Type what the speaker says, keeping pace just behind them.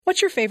What's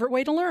your favorite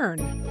way to learn?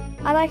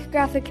 I like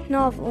graphic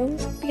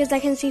novels because I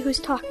can see who's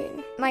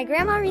talking. My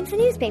grandma reads the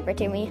newspaper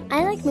to me.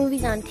 I like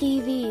movies on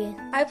TV.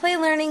 I play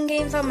learning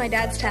games on my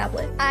dad's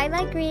tablet. I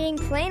like reading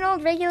plain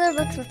old regular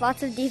books with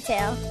lots of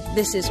detail.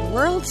 This is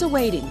Worlds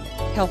Awaiting,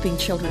 helping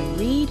children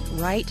read,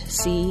 write,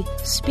 see,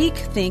 speak,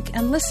 think,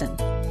 and listen.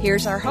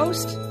 Here's our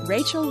host,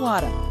 Rachel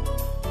Wadham.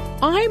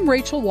 I'm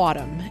Rachel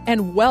Wadham,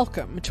 and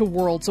welcome to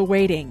Worlds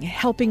Awaiting,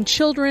 helping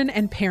children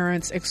and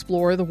parents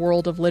explore the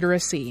world of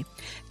literacy.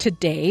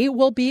 Today,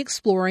 we'll be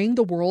exploring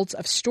the worlds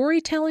of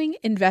storytelling,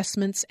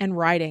 investments, and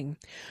writing.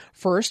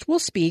 First, we'll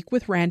speak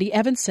with Randy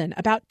Evanson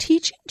about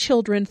teaching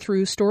children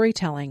through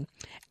storytelling.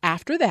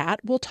 After that,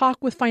 we'll talk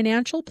with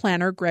financial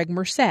planner Greg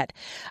Merced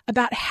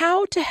about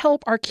how to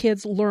help our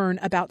kids learn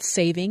about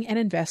saving and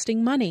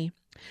investing money.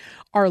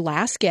 Our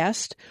last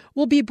guest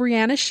will be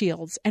Brianna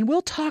Shields, and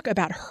we'll talk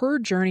about her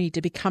journey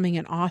to becoming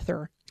an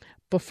author.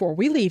 Before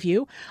we leave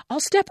you, I'll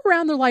step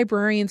around the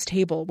librarian's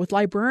table with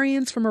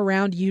librarians from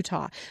around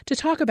Utah to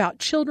talk about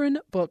children,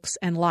 books,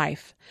 and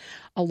life.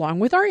 Along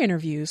with our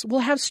interviews,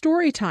 we'll have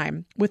story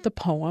time with the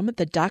poem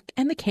The Duck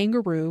and the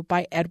Kangaroo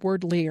by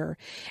Edward Lear,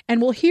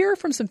 and we'll hear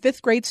from some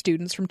 5th grade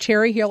students from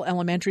Cherry Hill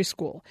Elementary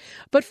School.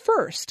 But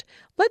first,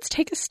 let's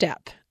take a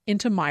step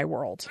into my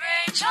world.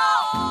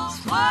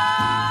 Rachel's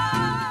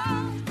World.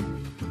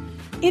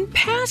 In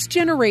past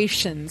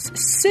generations,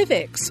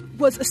 civics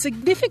was a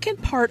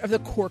significant part of the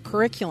core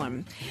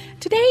curriculum.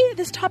 Today,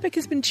 this topic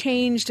has been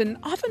changed and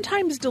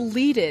oftentimes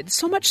deleted,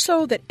 so much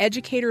so that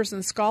educators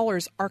and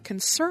scholars are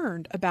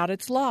concerned about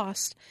its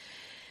loss.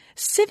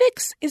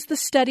 Civics is the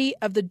study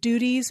of the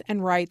duties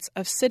and rights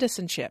of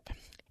citizenship.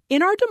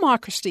 In our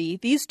democracy,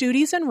 these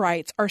duties and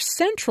rights are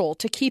central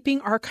to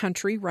keeping our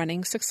country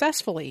running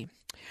successfully.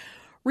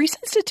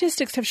 Recent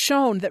statistics have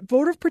shown that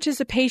voter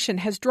participation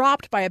has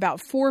dropped by about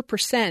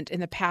 4% in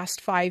the past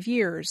 5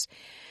 years.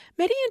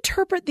 Many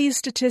interpret these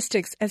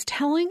statistics as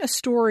telling a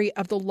story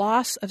of the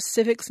loss of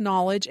civics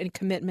knowledge and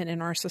commitment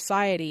in our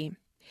society.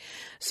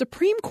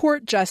 Supreme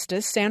Court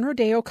Justice Sandra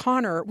Day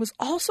O'Connor was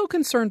also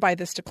concerned by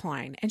this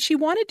decline, and she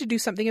wanted to do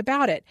something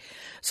about it.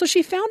 So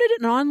she founded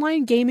an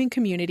online gaming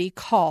community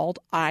called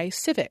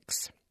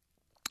iCivics.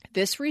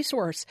 This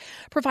resource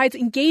provides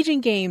engaging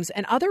games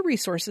and other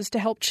resources to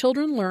help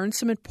children learn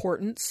some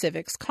important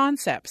civics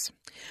concepts.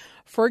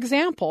 For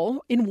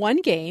example, in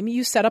one game,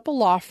 you set up a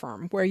law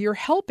firm where you're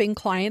helping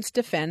clients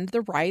defend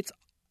the rights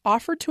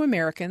offered to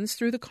Americans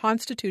through the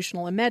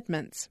constitutional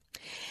amendments.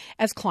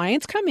 As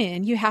clients come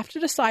in, you have to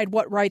decide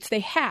what rights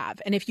they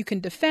have and if you can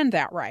defend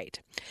that right.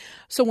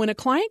 So when a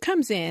client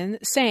comes in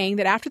saying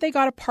that after they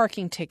got a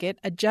parking ticket,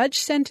 a judge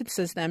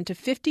sentences them to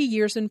 50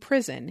 years in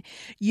prison,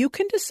 you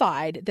can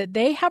decide that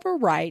they have a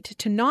right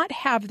to not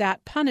have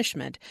that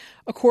punishment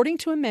according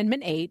to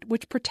Amendment 8,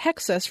 which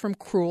protects us from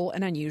cruel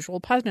and unusual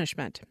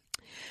punishment.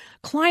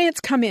 Clients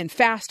come in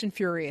fast and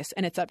furious,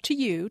 and it's up to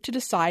you to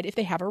decide if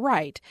they have a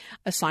right,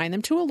 assign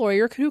them to a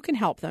lawyer who can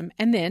help them,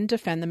 and then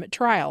defend them at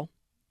trial.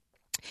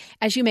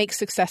 As you make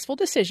successful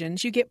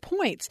decisions, you get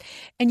points,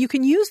 and you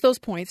can use those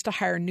points to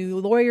hire new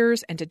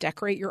lawyers and to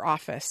decorate your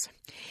office.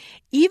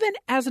 Even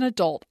as an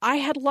adult, I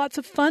had lots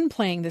of fun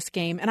playing this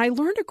game, and I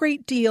learned a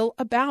great deal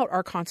about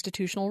our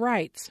constitutional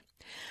rights.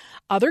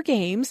 Other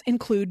games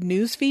include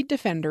Newsfeed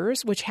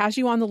Defenders, which has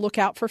you on the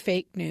lookout for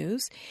fake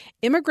news,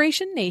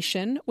 Immigration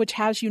Nation, which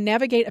has you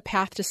navigate a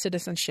path to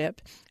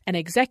citizenship, and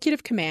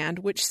Executive Command,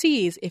 which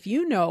sees if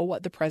you know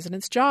what the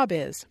president's job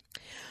is.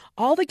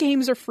 All the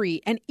games are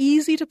free and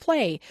easy to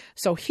play,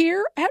 so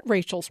here at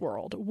Rachel's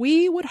World,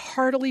 we would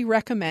heartily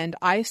recommend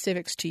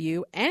iCivics to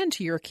you and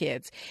to your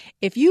kids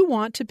if you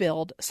want to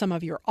build some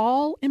of your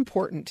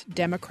all-important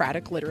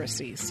democratic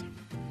literacies.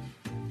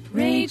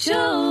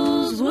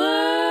 Rachel's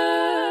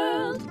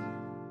World.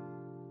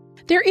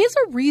 There is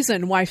a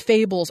reason why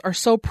fables are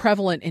so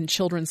prevalent in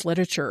children's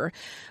literature.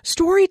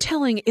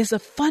 Storytelling is a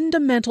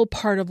fundamental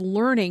part of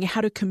learning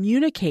how to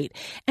communicate,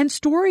 and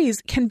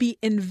stories can be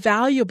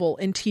invaluable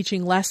in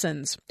teaching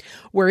lessons.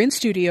 We're in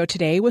studio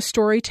today with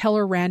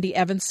storyteller Randy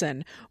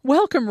Evanson.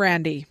 Welcome,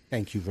 Randy.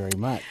 Thank you very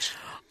much.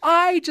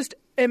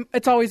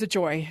 It's always a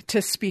joy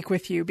to speak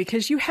with you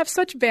because you have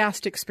such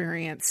vast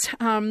experience.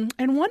 And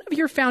one of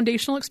your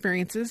foundational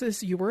experiences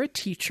is you were a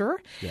teacher.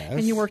 Yes.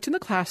 And you worked in the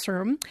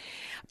classroom.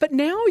 But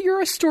now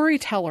you're a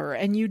storyteller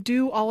and you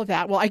do all of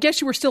that. Well, I guess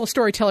you were still a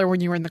storyteller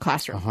when you were in the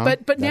classroom.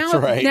 But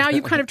now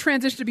you've kind of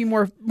transitioned to be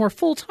more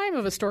full-time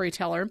of a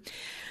storyteller.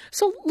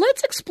 So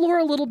let's explore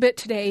a little bit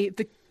today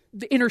the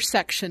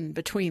intersection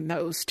between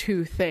those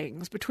two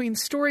things, between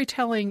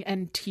storytelling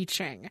and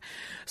teaching.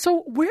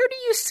 So where do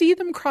you see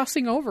them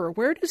crossing over?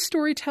 Where does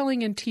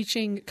storytelling and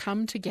teaching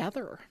come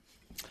together?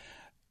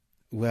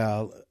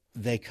 Well,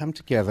 they come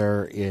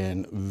together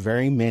in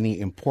very many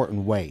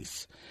important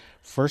ways.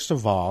 First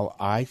of all,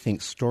 I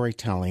think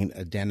storytelling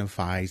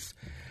identifies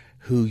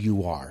who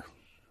you are.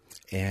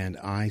 And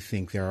I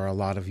think there are a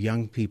lot of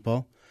young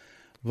people,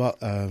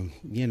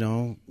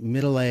 middle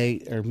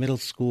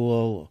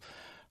school,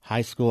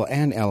 high school,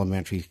 and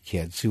elementary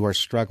kids who are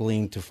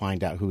struggling to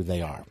find out who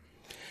they are.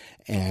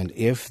 And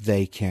if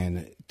they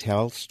can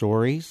tell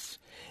stories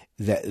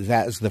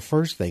that is the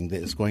first thing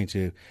that is going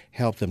to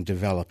help them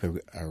develop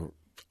a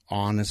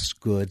honest,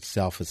 good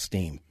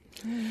self-esteem.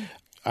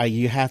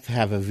 You have to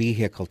have a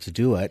vehicle to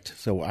do it,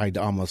 so I'd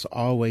almost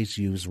always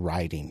use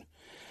writing.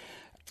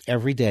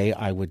 Every day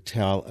I would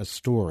tell a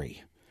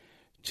story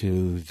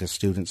to the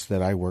students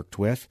that I worked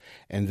with,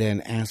 and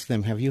then ask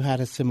them, have you had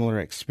a similar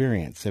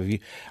experience?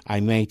 I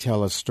may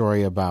tell a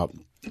story about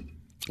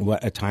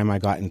a time I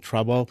got in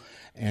trouble,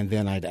 and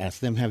then I'd ask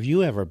them, have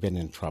you ever been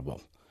in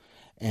trouble?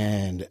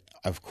 And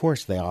of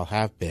course they all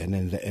have been,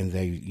 and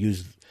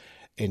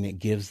it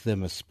gives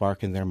them a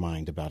spark in their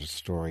mind about a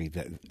story,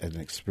 an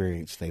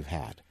experience they've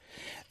had.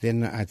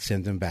 Then I'd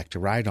send them back to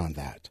write on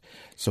that.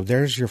 So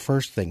there's your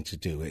first thing to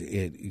do.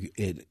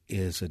 It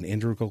is an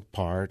integral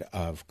part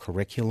of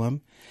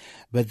curriculum.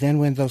 But then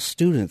when those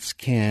students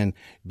can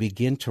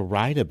begin to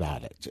write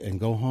about it and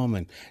go home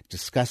and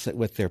discuss it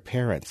with their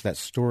parents, that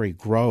story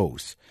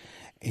grows.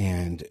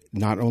 And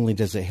not only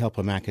does it help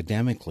them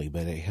academically,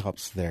 but it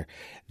helps their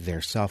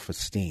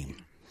self-esteem.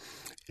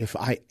 If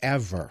I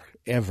ever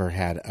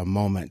had a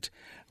moment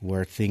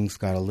where things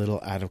got a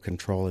little out of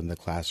control in the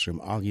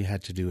classroom, all you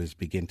had to do is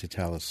begin to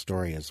tell a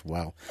story as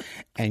well.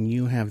 And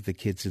you have the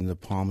kids in the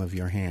palm of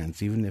your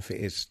hands, even if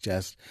it's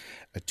just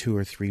a 2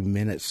 or 3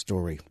 minute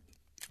story.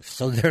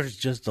 So there's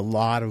just a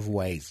lot of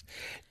ways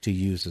to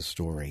use a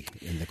story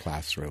in the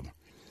classroom.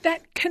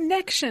 That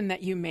connection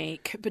that you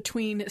make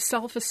between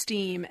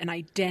self-esteem and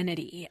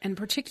identity, and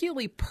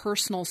particularly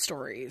personal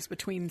stories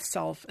between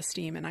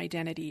self-esteem and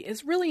identity,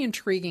 is really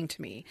intriguing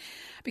to me,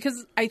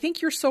 because I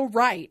think you're so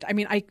right. I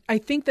mean, I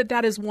think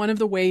that is one of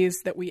the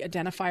ways that we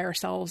identify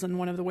ourselves and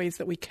one of the ways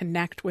that we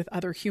connect with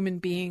other human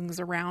beings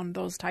around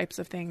those types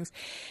of things.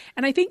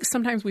 And I think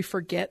sometimes we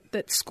forget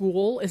that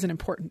school is an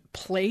important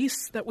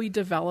place that we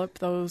develop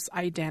those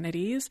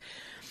identities.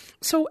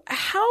 So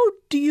how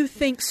do you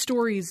think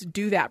stories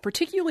do that,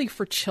 particularly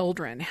for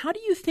children? How do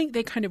you think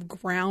they kind of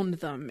ground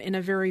them in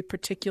a very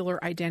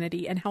particular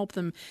identity and help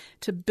them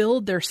to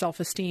build their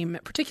self-esteem,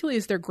 particularly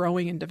as they're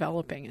growing and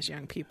developing as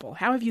young people?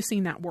 How have you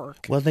seen that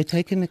work? Well, they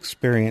take an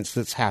experience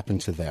that's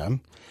happened to them,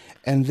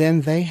 and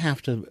then they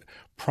have to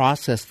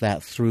process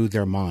that through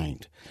their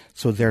mind.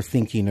 So they're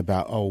thinking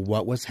about,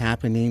 what was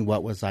happening?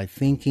 What was I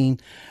thinking?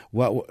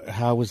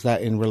 How was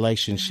that in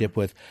relationship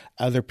with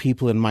other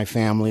people in my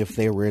family if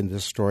they were in the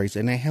stories?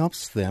 And it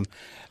helps them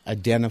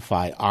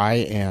identify,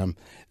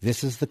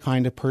 this is the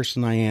kind of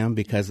person I am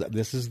because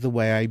this is the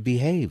way I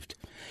behaved.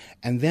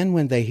 And then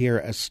when they hear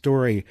a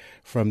story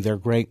from their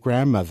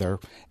great-grandmother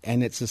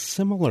and it's a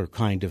similar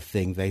kind of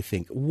thing, they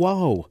think,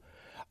 whoa,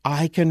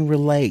 I can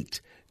relate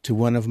to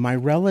one of my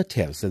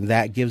relatives, and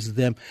that gives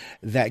them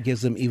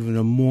even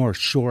a more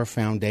sure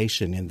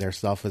foundation in their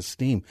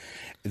self-esteem.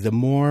 The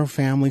more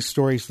family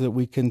stories that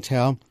we can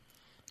tell,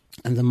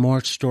 and the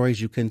more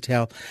stories you can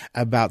tell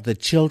about the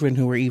children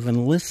who are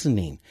even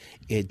listening,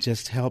 it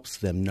just helps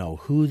them know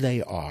who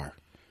they are.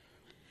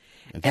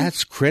 And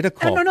that's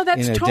critical. No,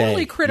 that's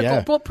totally day. critical.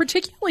 Yeah. Well,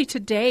 particularly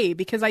today,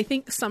 because I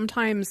think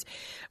sometimes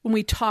when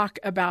we talk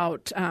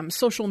about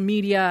social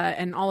media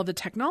and all of the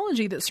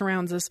technology that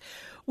surrounds us,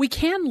 we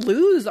can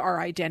lose our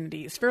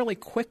identities fairly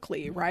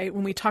quickly, right?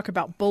 When we talk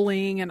about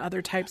bullying and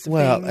other types of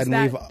things, and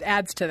that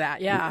adds to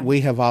that, yeah.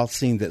 We have all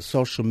seen that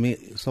social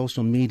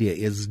media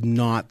is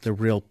not the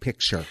real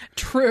picture.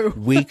 True.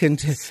 We can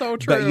so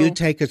true. But you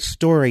take a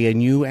story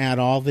and you add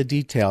all the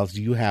details,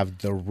 you have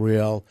the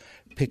real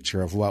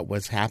picture of what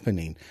was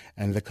happening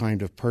and the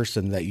kind of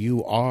person that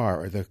you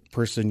are or the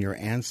person your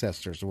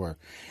ancestors were.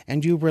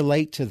 And you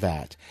relate to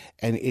that.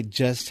 And it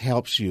just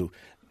helps you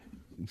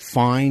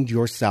find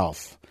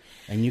yourself.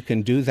 And you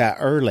can do that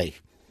early.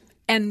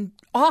 And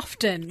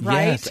often,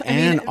 right?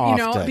 Yes,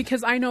 often.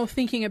 Because I know,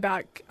 thinking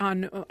about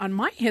on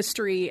my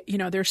history,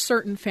 there's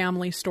certain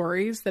family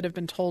stories that have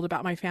been told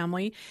about my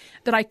family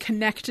that I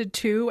connected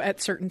to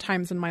at certain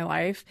times in my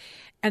life.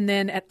 And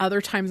then at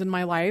other times in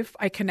my life,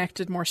 I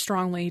connected more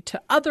strongly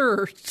to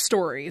other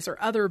stories or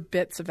other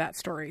bits of that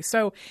story.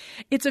 So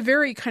it's a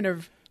very kind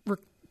of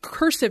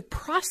recursive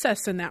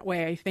process in that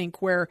way, I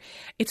think, where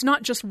it's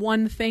not just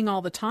one thing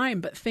all the time,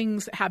 but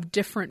things have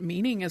different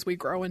meaning as we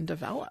grow and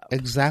develop.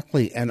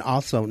 Exactly. And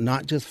also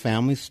not just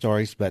family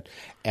stories, but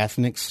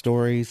ethnic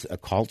stories,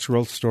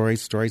 cultural stories,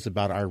 stories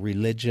about our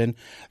religion.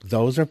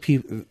 Those are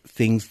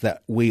things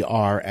that we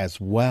are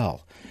as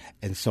well.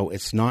 And so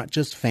it's not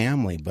just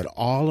family, but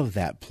all of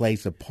that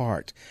plays a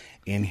part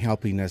in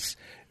helping us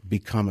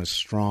become a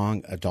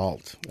strong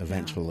adult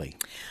eventually.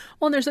 Yeah.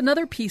 Well, and there's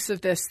another piece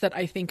of this that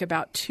I think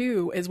about,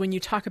 too, is when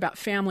you talk about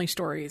family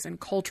stories and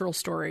cultural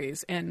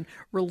stories and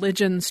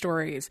religion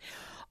stories.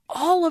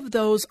 All of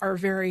those are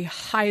very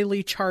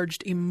highly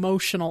charged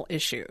emotional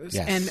issues.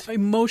 Yes. And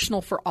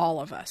emotional for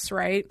all of us,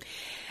 right?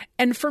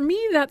 And for me,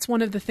 that's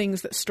one of the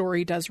things that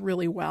story does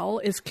really well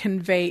is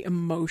convey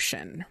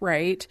emotion,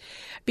 right?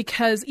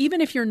 Because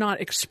even if you're not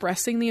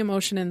expressing the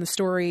emotion in the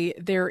story,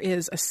 there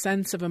is a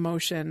sense of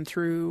emotion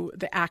through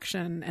the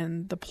action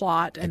and the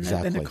plot and,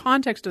 and the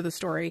context of the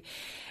story.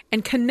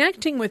 And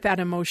connecting with that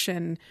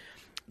emotion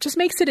just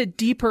makes it a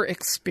deeper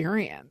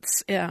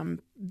experience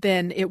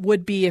than it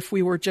would be if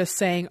we were just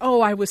saying,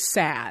 "Oh, I was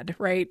sad,"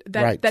 right?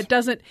 That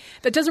doesn't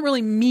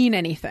really mean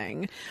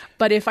anything.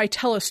 But if I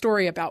tell a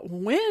story about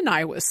when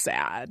I was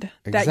sad,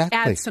 that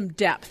adds some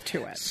depth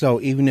to it. So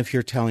even if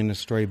you're telling a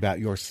story about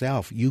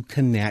yourself, you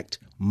connect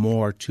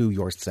more to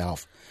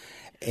yourself.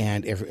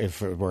 And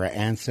if it were an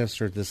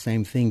ancestor, the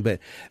same thing. But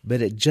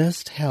it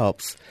just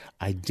helps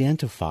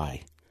identify.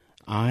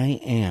 I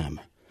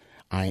am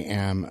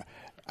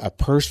a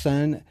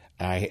person.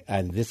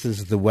 And this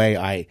is the way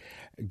I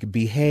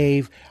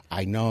behave.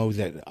 I know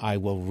that I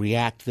will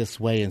react this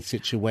way in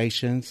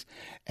situations,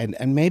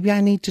 and maybe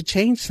I need to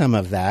change some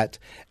of that,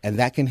 and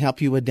that can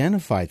help you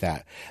identify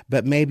that.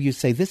 But maybe you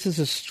say, this is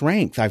a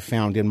strength I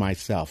found in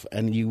myself,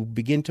 and you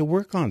begin to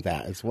work on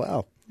that as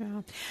well.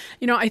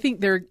 Yeah. I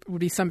think there would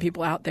be some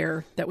people out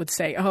there that would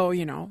say,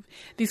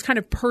 these kind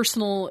of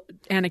personal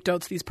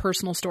anecdotes, these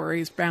personal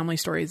stories, family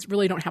stories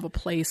really don't have a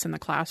place in the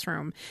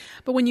classroom.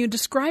 But when you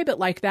describe it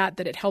like that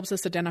it helps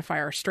us identify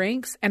our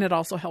strengths and it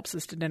also helps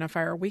us to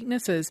identify our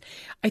weaknesses,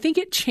 I think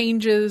it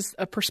changes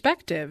a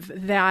perspective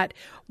that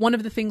one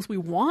of the things we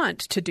want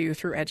to do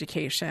through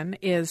education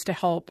is to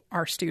help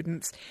our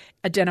students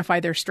identify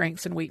their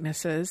strengths and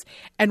weaknesses.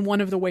 And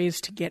one of the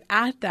ways to get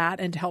at that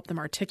and to help them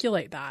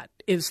articulate that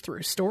is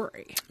through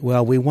story.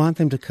 Well, we want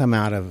them to come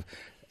out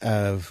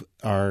of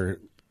our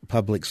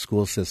public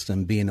school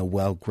system being a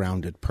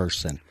well-grounded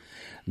person,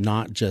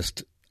 not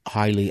just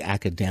highly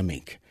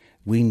academic.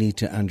 We need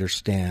to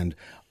understand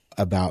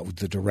about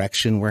the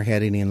direction we're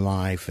heading in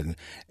life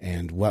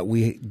and what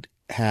we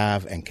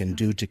have and can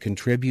do to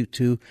contribute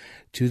to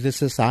the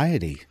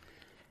society.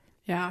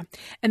 Yeah.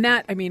 And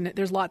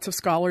there's lots of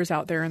scholars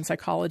out there in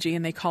psychology,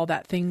 and they call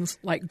that things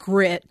like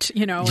grit,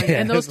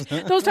 and those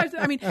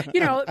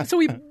types so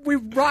we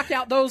rock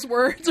out those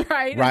words,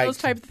 right? And those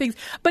type of things.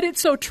 But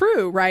it's so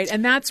true, right?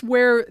 And that's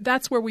where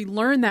we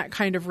learn that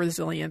kind of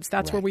resilience.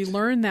 That's where we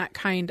learn that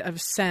kind of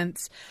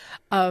sense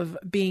of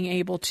being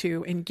able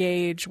to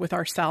engage with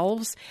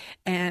ourselves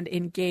and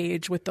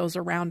engage with those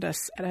around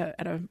us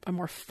at a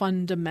more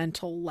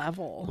fundamental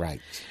level. Right.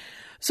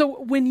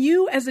 So when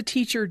you as a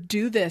teacher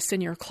do this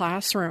in your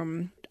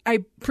classroom,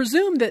 I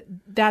presume that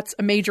that's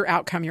a major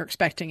outcome you're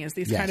expecting is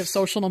these kind of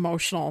social and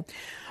emotional.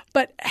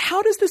 But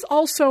how does this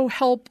also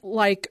help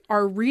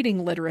our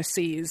reading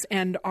literacies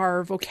and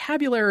our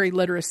vocabulary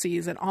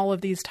literacies and all of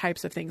these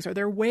types of things? Are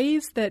there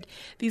ways that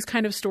these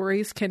kind of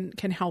stories can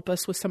help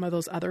us with some of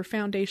those other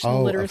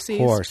foundational literacies?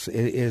 Of course.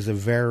 It is a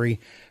very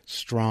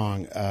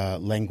strong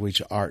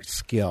language arts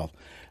skill.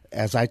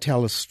 As I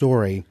tell a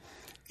story,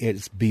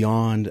 it's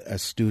beyond a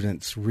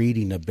student's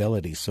reading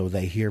ability, so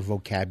they hear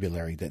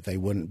vocabulary that they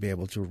wouldn't be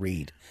able to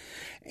read.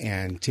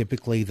 And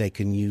typically they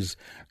can use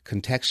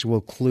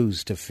contextual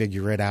clues to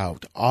figure it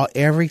out.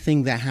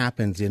 Everything that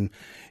happens in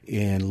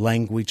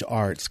language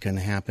arts can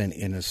happen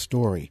in a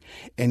story.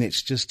 And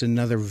it's just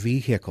another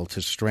vehicle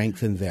to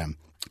strengthen them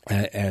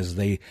as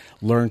they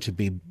learn to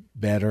be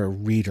better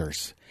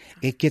readers.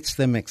 It gets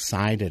them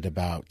excited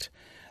about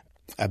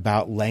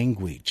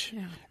language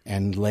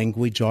and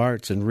language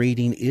arts, and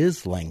reading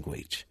is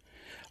language.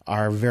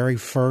 Our very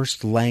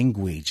first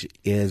language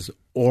is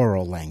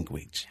oral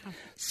language.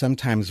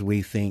 Sometimes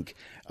we think,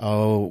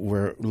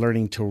 we're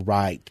learning to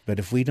write, but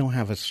if we don't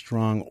have a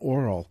strong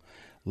oral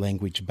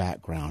language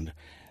background,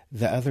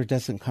 the other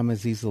doesn't come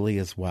as easily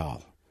as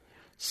well.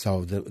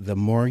 So the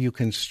more you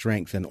can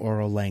strengthen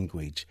oral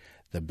language,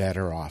 the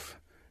better off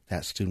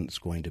that student's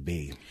going to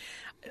be.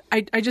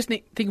 I just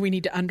think we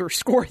need to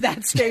underscore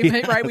that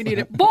statement, right? We need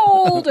it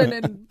bold and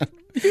in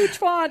huge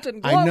font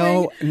and glowing. I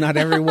know not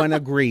everyone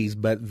agrees,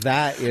 but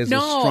that is a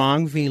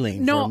strong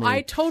feeling for me.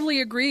 I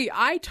totally agree.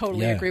 I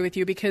totally agree with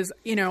you because,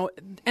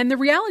 and the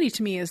reality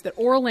to me is that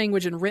oral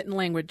language and written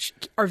language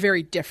are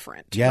very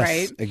different,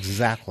 right? Yes,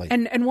 exactly.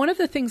 And one of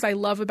the things I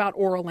love about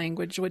oral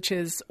language, which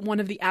is one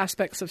of the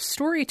aspects of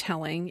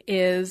storytelling,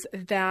 is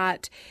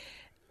that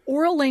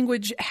oral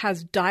language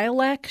has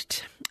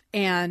dialect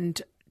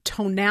and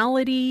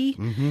tonality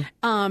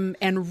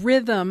and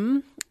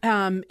rhythm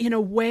in a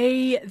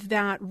way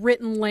that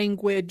written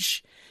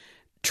language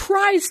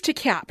tries to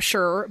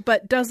capture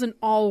but doesn't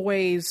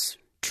always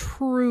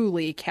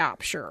truly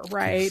capture,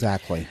 right?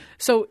 Exactly.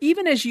 So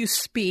even as you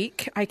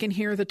speak, I can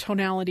hear the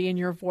tonality in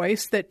your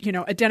voice that,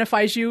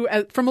 identifies you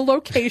from a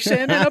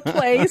location and a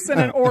place and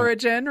an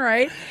origin,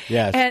 right?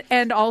 Yes.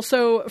 And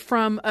also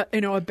from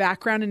a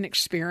background and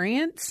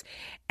experience.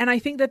 And I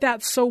think that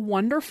that's so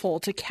wonderful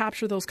to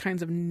capture those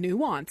kinds of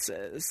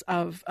nuances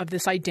of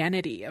this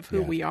identity of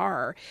who we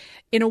are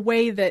in a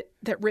way that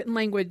written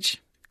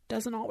language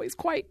doesn't always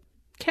quite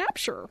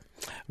capture.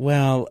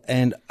 Well,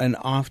 and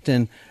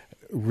often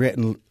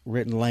written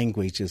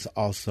language is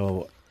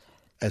also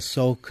a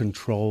so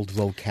controlled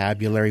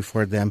vocabulary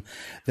for them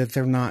that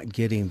they're not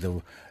getting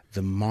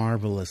the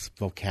marvelous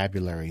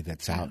vocabulary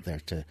that's out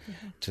there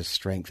to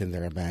strengthen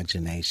their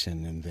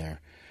imagination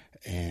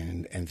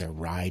and their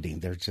writing.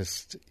 They're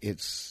just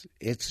it's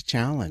a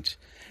challenge.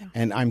 Yeah.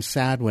 And I'm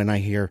sad when I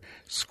hear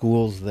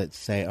schools that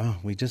say,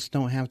 we just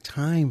don't have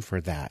time for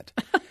that.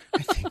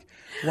 think,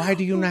 why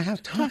do you not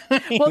have time?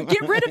 Well,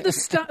 get rid of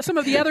some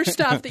of the other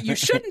stuff that you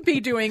shouldn't be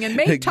doing and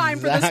make time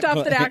for the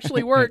stuff that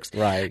actually works.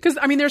 Right. Because,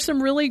 there's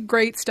some really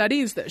great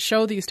studies that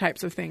show these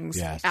types of things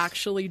Yes.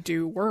 actually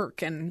do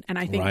work. And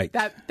I think Right.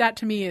 that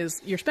to me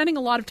is you're spending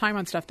a lot of time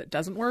on stuff that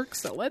doesn't work,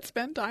 so let's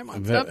spend time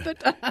on stuff that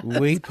does.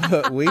 We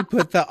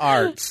put the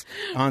arts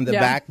on the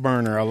back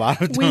burner a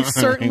lot of times. We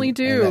certainly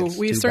do. And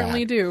We that's too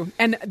certainly bad. do.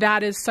 And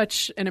that is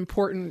such an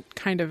important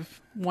kind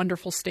of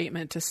wonderful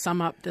statement to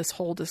sum up this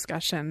whole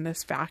discussion,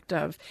 this fact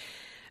of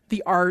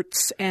the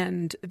arts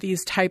and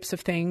these types of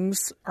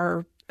things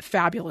are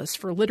fabulous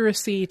for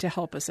literacy to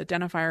help us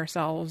identify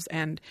ourselves,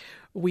 and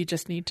we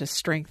just need to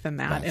strengthen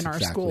that That's in our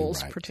exactly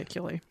schools right.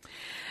 particularly.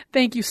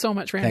 Thank you so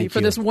much, Randy, Thank for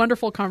you. this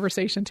wonderful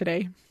conversation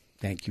today.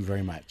 Thank you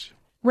very much.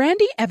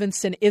 Randy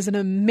Evanson is an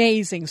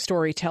amazing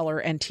storyteller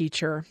and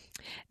teacher.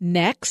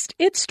 Next,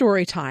 it's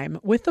story time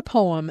with the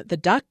poem The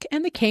Duck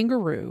and the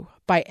Kangaroo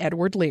by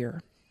Edward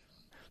Lear.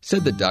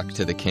 Said the duck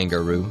to the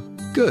kangaroo,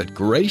 "Good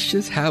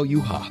gracious, how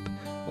you hop,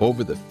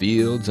 over the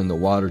fields and the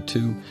water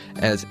too,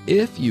 as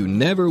if you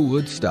never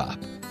would stop.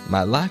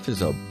 My life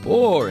is a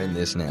bore in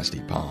this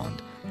nasty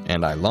pond,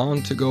 and I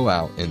long to go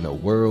out in the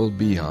world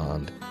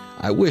beyond.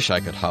 I wish I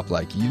could hop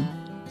like you,"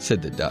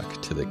 said the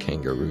duck to the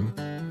kangaroo.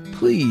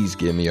 "Please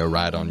give me a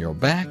ride on your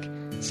back,"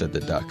 said the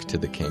duck to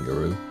the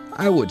kangaroo.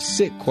 "I would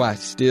sit quite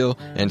still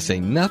and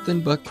say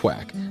nothing but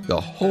quack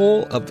the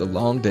whole of the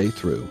long day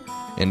through,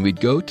 and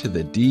we'd go to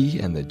the Dee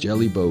and the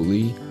Jelly Bo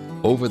Lee,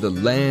 over the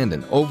land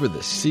and over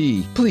the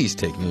sea. Please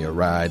take me a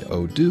ride,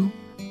 oh do,"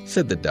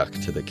 said the duck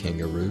to the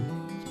kangaroo.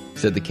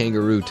 Said the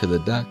kangaroo to the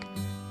duck,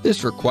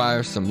 "This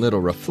requires some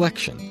little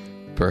reflection.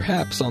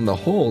 Perhaps on the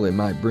whole it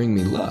might bring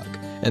me luck,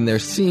 and there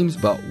seems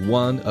but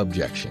one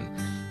objection,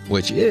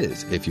 which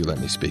is, if you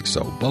let me speak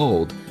so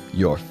bold,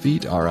 your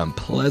feet are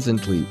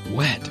unpleasantly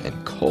wet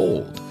and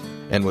cold,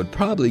 and would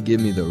probably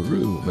give me the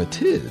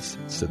rheumatiz,"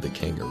 said the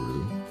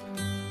kangaroo.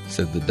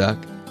 Said the duck,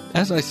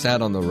 "As I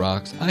sat on the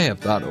rocks, I have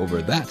thought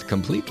over that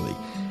completely,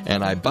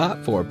 and I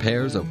bought 4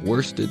 pairs of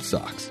worsted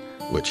socks,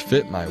 which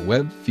fit my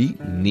webbed feet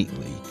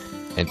neatly.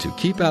 And to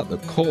keep out the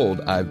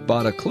cold, I've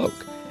bought a cloak,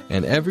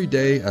 and every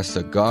day a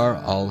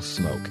cigar I'll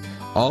smoke,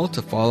 all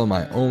to follow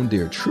my own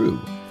dear true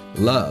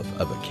love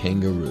of a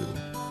kangaroo."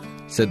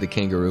 Said the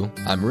kangaroo,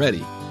 "I'm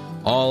ready,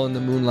 all in the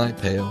moonlight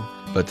pale,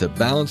 but to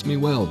balance me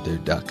well, dear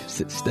duck,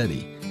 sit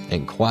steady,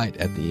 and quite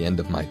at the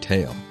end of my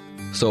tail."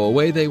 So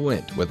away they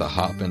went with a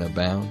hop and a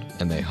bound,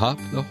 and they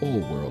hopped the whole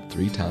world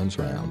 3 times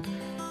round.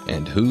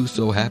 And who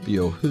so happy,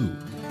 oh who,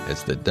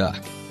 as the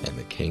duck and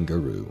the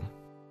kangaroo?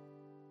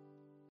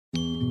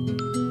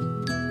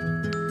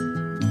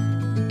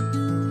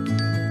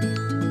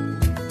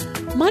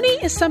 Money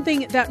is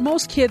something that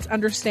most kids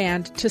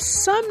understand to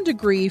some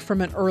degree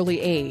from an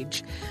early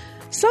age.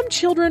 Some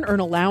children earn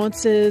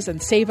allowances and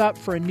save up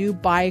for a new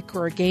bike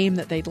or a game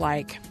that they'd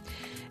like.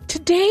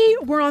 Today,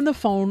 we're on the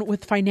phone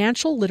with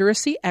financial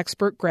literacy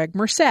expert Greg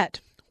Merced.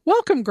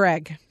 Welcome,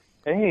 Greg.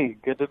 Hey,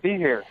 good to be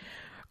here.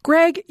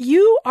 Greg,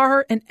 you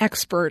are an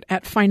expert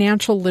at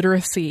financial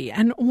literacy,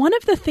 and one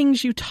of the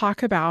things you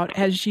talk about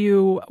as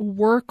you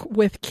work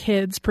with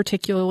kids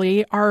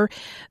particularly are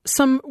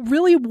some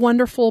really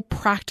wonderful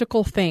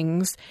practical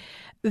things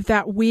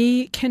that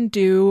we can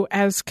do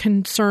as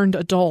concerned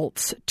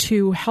adults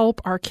to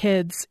help our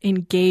kids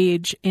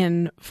engage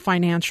in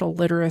financial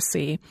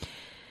literacy.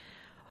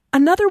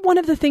 Another one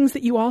of the things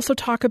that you also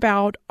talk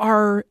about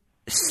are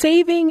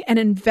saving and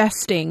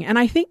investing. And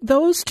I think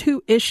those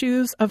two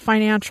issues of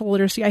financial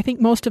literacy, I think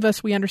most of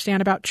us, we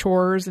understand about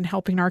chores and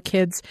helping our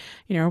kids,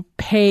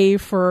 pay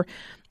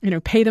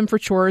them for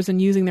chores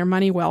and using their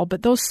money well.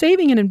 But those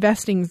saving and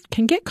investing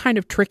can get kind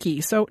of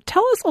tricky. So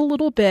tell us a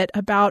little bit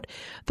about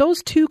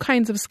those two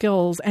kinds of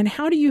skills, and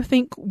how do you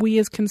think we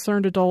as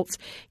concerned adults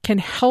can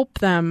help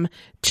them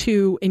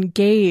to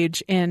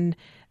engage in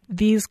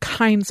these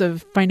kinds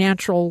of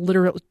financial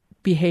literate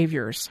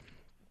behaviors?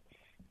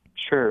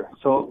 Sure.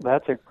 So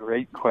that's a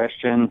great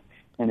question,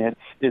 and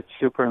it's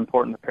super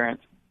important to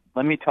parents.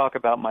 Let me talk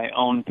about my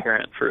own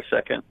parent for a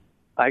second.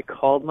 I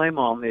called my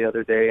mom the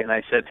other day, and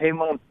I said, "Hey,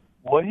 Mom,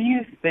 what do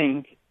you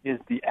think is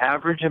the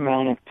average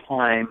amount of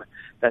time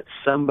that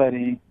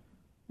somebody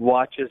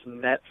watches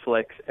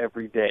Netflix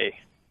every day?"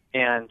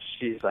 And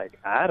she's like,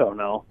 "I don't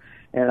know."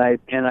 And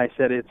I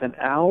said, "It's an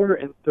hour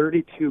and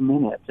 32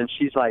 minutes." And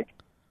she's like,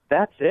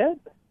 "That's it?"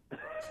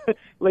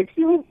 Like,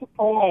 she was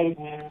surprised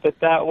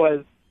that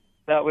was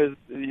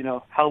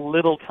how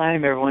little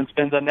time everyone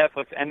spends on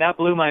Netflix, and that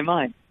blew my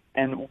mind.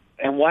 And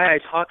why I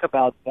talk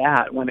about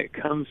that when it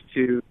comes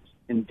to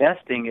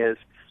investing is,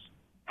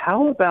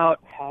 how about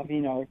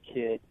having our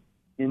kid,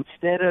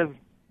 instead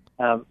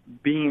of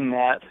being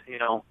that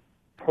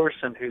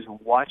person who's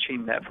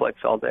watching Netflix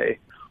all day,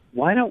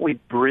 why don't we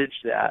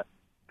bridge that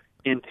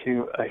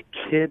into a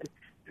kid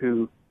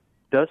who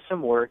does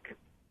some work,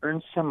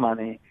 earns some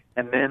money,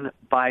 and then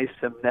buys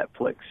some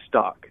Netflix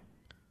stock?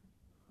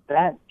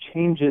 That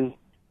changes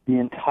the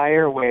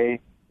entire way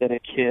that a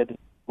kid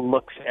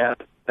looks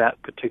at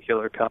that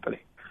particular company.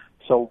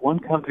 So one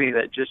company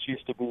that just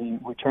used to be,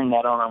 we turn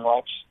that on and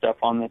watch stuff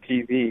on the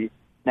TV,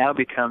 now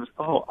becomes,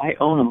 oh, I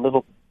own a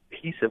little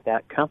piece of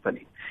that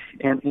company.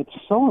 And it's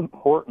so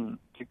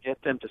important to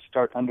get them to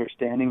start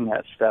understanding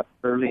that stuff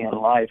early in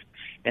life.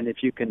 And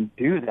if you can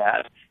do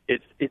that,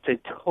 it's a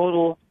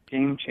total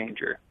game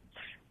changer.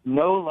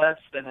 No less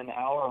than an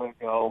hour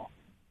ago,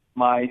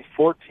 my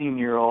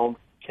 14-year-old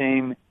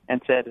came and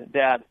said,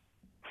 Dad,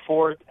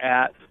 Ford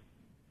at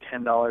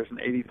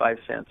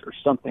 $10.85 or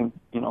something,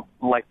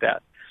 like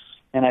that.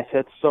 And I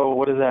said, so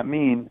what does that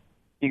mean?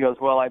 He goes,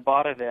 well, I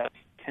bought it at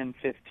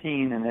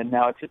 $10.15 and then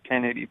now it's at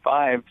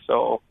 $10.85,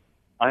 so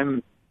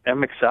I'm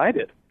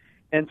excited.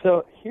 And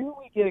so here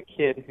we get a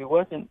kid who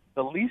wasn't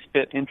the least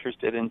bit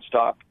interested in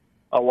stock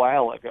a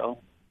while ago,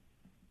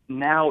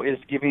 now is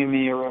giving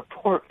me a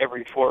report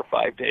every 4 or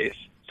 5 days.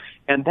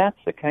 And that's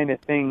the kind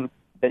of thing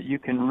that you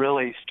can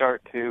really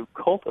start to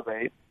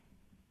cultivate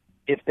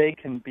if they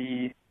can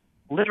be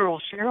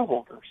literal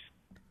shareholders.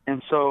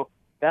 And so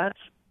that's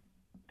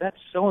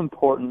so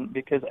important,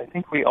 because I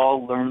think we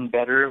all learn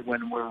better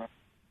when we're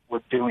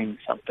doing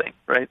something,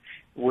 right?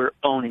 We're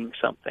owning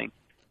something.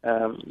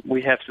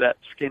 We have that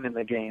skin in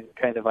the game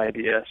kind of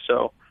idea.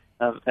 So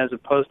as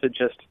opposed to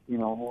just,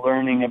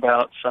 learning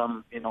about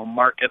some,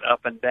 market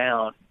up and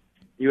down,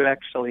 you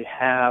actually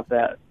have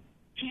that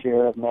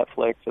share of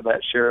Netflix or that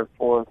share of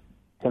Ford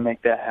to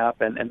make that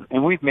happen.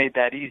 And we've made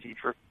that easy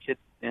for kids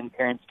and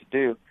parents to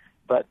do.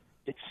 But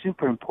it's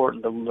super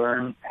important to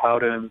learn how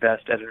to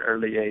invest at an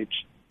early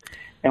age.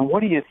 And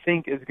what do you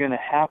think is going to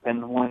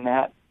happen when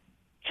that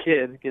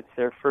kid gets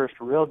their first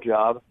real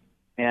job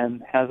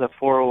and has a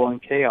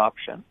 401k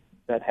option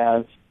that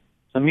has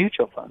some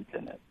mutual funds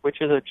in it,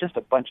 which is just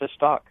a bunch of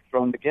stock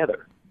thrown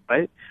together,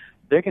 right?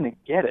 They're going to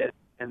get it,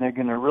 and they're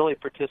going to really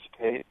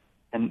participate,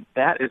 and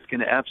that is going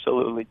to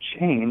absolutely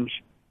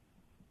change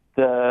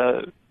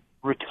the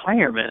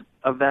retirement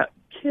of that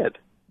kid.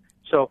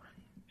 So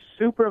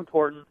super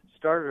important,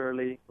 start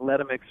early, let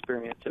them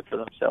experience it for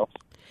themselves.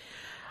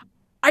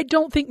 I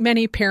don't think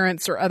many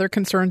parents or other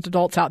concerned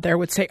adults out there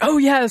would say, oh,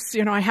 yes,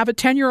 I have a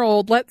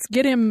 10-year-old, let's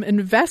get him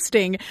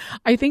investing.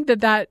 I think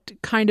that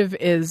kind of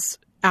is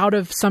out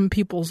of some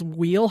people's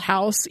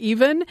wheelhouse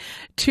even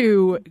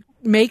to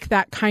make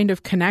that kind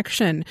of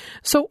connection.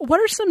 So what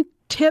are some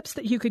tips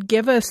that you could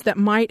give us that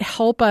might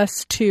help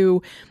us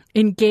to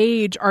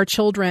engage our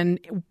children,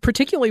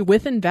 particularly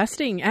with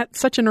investing at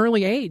such an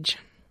early age?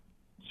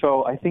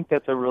 So I think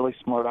that's a really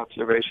smart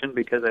observation,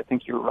 because I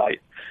think you're right.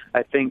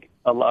 I think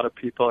a lot of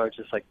people are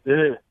just like,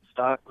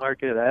 stock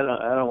market, I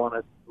don't want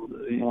to,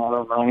 I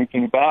don't know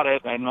anything about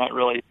it. I'm not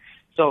really.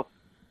 So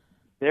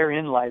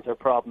therein lies our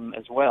problem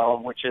as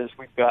well, which is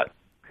we've got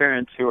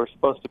parents who are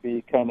supposed to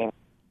be kind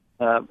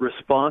of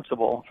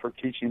responsible for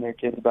teaching their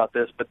kids about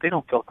this, but they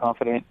don't feel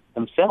confident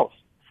themselves.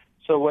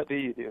 So what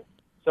do?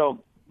 So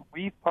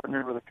we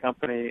partnered with a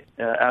company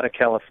out of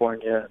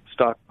California,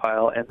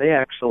 Stockpile, and they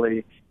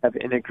actually have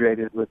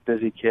integrated with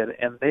BusyKid,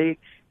 and they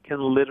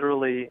can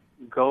literally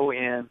go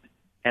in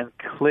and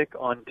click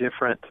on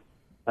different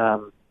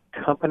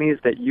companies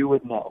that you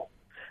would know.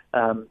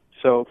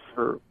 So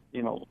for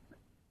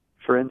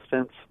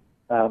instance,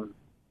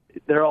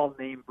 they're all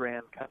name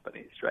brand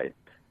companies, right?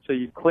 So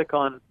you click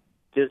on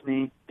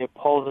Disney, it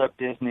pulls up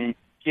Disney,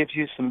 gives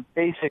you some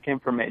basic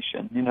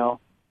information,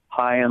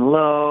 high and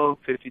low,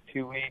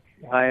 52-week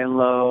high and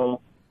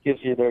low, gives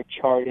you their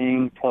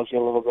charting, tells you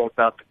a little bit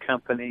about the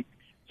company.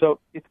 So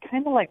it's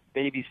kind of like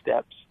baby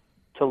steps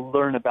to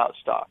learn about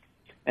stock.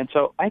 And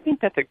so I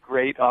think that's a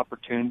great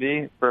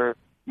opportunity for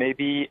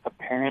maybe a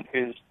parent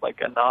who's like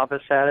a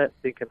novice at it,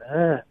 thinking,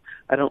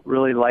 I don't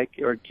really like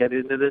or get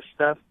into this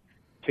stuff,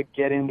 to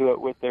get into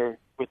it with their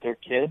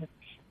kid.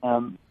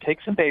 Take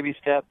some baby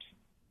steps,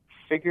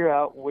 figure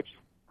out which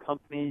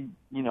company,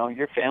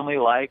 your family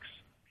likes,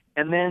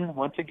 and then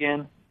once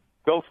again,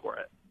 go for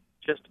it.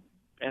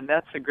 And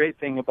that's the great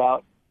thing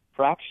about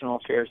fractional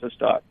shares of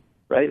stock,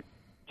 right?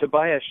 To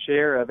buy a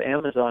share of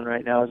Amazon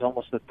right now is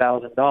almost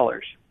 $1,000.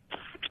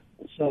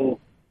 So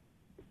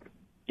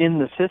in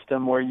the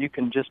system where you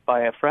can just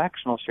buy a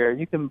fractional share,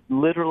 you can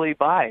literally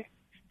buy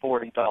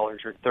 $40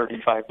 or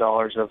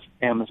 $35 of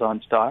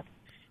Amazon stock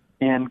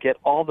and get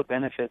all the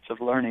benefits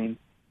of learning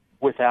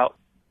without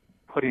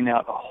putting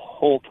out a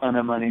whole ton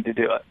of money to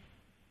do it.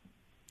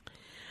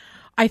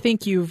 I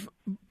think you've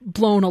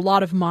blown a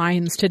lot of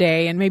minds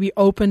today and maybe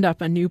opened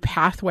up a new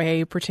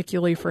pathway,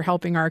 particularly for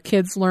helping our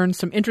kids learn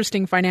some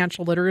interesting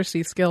financial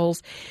literacy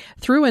skills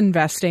through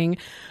investing.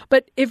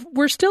 But if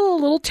we're still a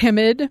little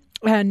timid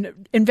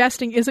and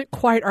investing isn't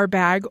quite our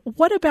bag,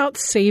 what about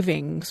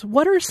savings?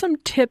 What are some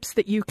tips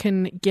that you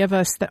can give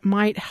us that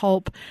might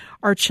help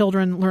our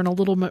children learn a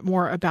little bit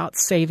more about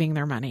saving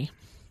their money?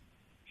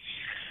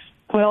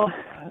 Well,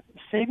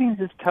 savings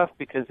is tough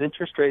because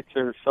interest rates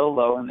are so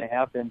low, and they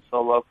have been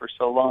so low for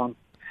so long.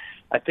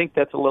 I think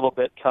that's a little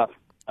bit tough.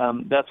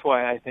 That's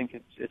why I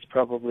think it's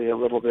probably a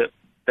little bit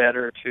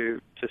better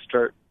to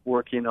start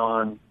working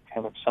on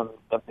kind of some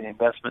of the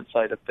investment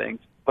side of things.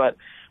 But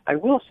I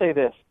will say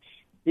this.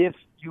 If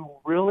you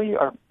really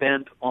are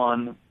bent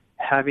on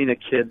having a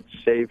kid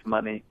save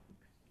money,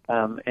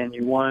 and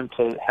you want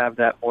them to have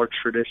that more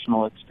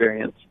traditional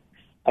experience.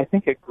 I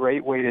think a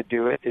great way to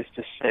do it is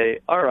to say,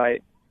 all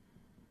right,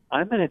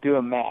 I'm going to do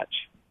a match.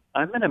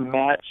 I'm going to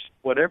match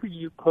whatever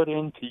you put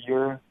into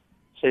your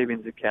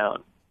savings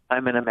account.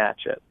 I'm going to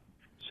match it.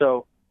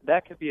 So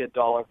that could be a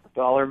dollar for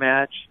dollar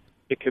match.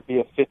 It could be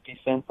a 50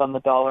 cents on the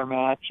dollar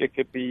match. It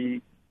could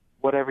be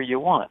whatever you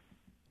want.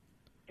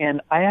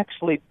 And I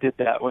actually did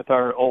that with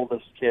our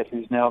oldest kid,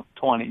 who's now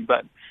 20.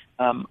 But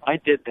I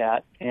did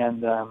that,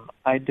 and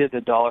I did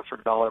a dollar for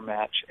dollar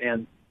match,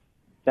 and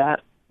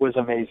that was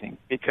amazing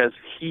because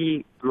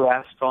he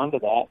grasped onto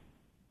that.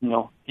 You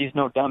know, he's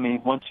no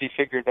dummy. Once he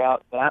figured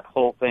out that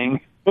whole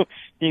thing,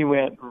 he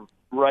went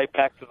right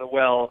back to the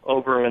well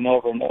over and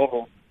over and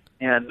over.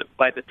 And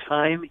by the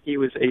time he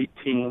was 18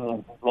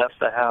 and left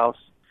the house,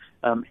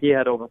 he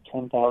had over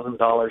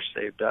 $10,000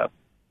 saved up.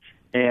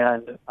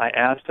 And I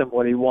asked him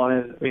what he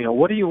wanted, you know,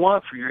 what do you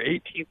want for your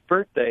 18th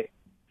birthday?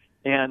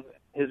 And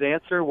his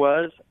answer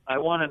was, I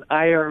want an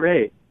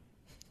IRA.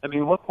 I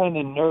mean, what kind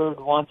of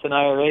nerd wants an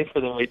IRA for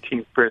their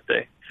 18th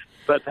birthday?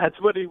 But that's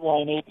what he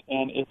wanted,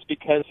 and it's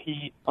because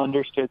he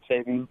understood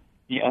saving,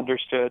 he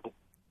understood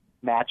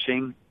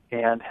matching,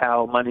 and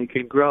how money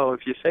can grow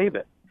if you save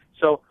it.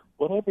 So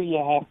whatever you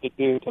have to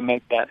do to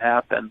make that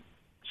happen,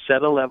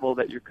 set a level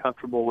that you're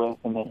comfortable with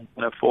and that you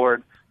can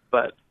afford,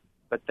 but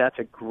that's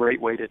a great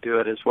way to do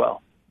it as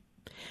well.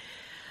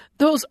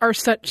 Those are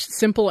such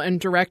simple and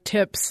direct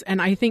tips,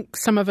 and I think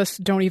some of us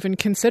don't even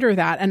consider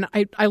that. And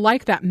I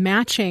like that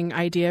matching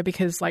idea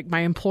because, like,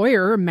 my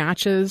employer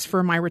matches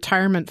for my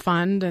retirement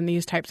fund and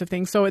these types of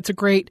things. So it's a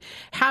great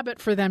habit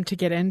for them to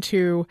get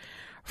into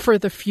for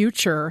the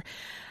future.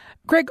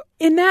 Greg,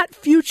 in that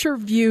future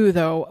view,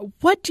 though,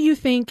 what do you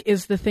think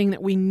is the thing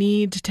that we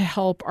need to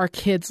help our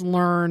kids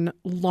learn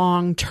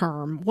long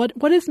term?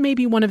 What is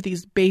maybe one of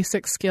these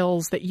basic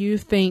skills that you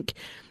think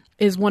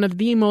is one of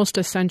the most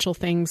essential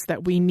things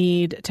that we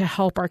need to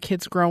help our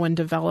kids grow and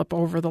develop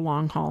over the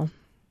long haul?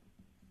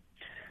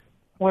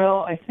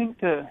 Well, I think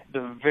the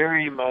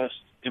very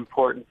most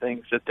important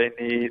things that they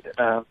need,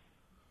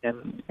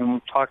 and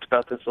we've talked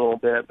about this a little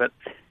bit, but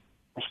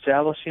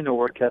establishing a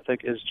work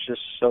ethic is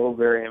just so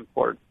very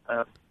important.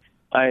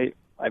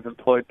 I've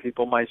employed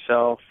people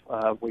myself.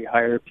 We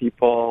hire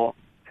people.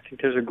 I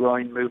think there's a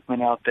growing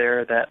movement out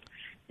there that,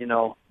 you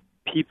know,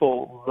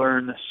 people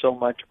learn so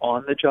much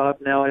on the job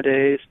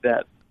nowadays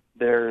that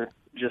they're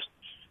just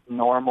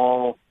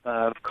normal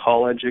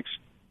college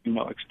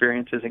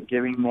experience isn't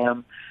giving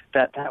them.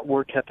 That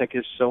work ethic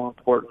is so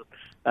important.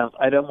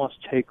 I'd almost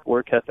take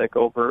work ethic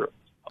over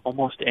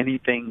almost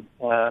anything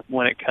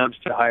when it comes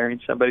to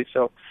hiring somebody.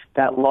 So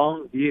that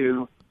long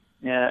view,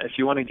 if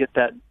you want to get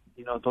that,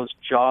 you know, those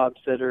jobs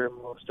that are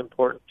most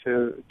important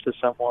to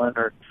someone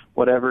or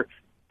whatever,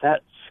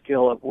 that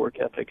skill of work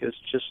ethic is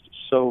just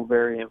so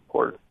very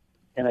important.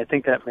 And I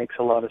think that makes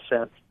a lot of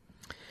sense.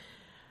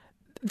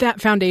 That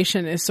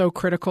foundation is so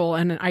critical,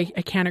 and I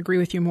can't agree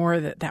with you more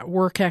that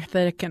work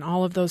ethic and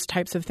all of those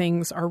types of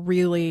things are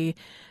really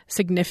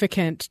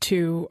significant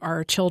to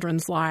our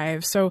children's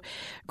lives. So,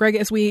 Greg,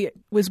 as we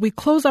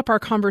close up our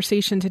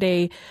conversation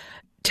today,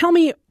 tell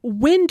me,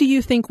 when do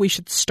you think we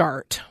should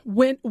start?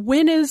 When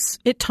is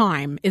it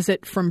time? Is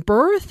it from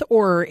birth,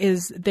 or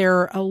is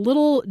there a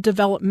little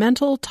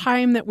developmental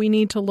time that we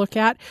need to look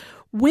at?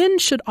 When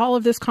should all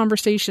of this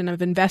conversation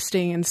of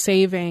investing and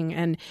saving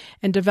and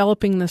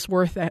developing this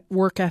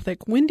work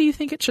ethic, when do you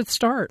think it should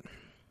start?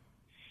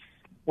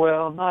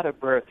 Well, not at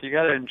birth. You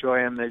got to enjoy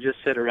them. They just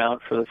sit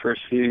around for the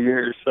first few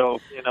years. So,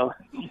 you know,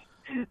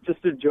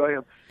 just enjoy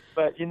them.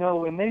 But, you know,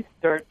 when they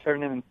start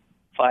turning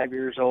 5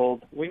 years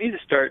old, we need to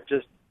start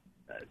just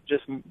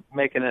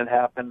making it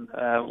happen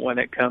when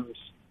it comes,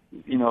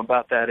 you know,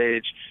 about that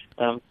age.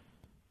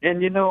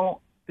 And, you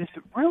know, this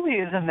really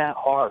isn't that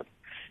hard.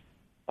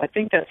 I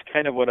think that's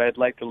kind of what I'd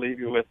like to leave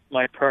you with.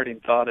 My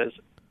parting thought is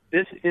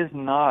this is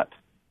not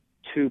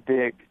too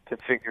big to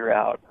figure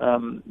out.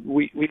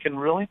 We can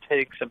really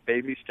take some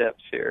baby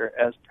steps here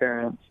as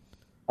parents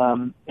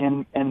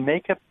and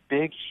make a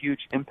big,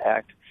 huge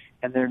impact.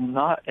 And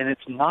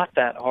it's not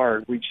that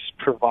hard. We just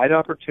provide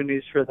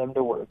opportunities for them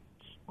to work.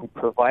 We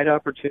provide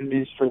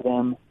opportunities for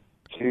them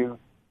to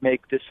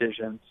make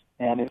decisions.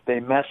 And if they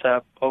mess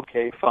up,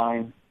 okay,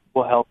 fine,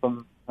 we'll help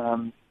them.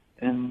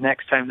 And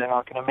next time they're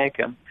not going to make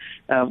them.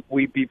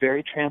 We'd be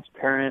very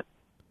transparent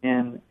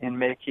in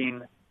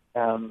making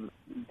known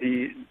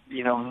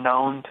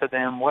to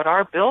them what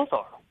our bills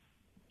are.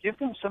 Give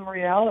them some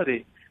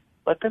reality.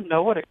 Let them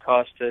know what it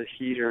costs to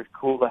heat or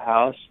cool the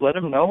house. Let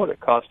them know what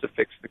it costs to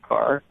fix the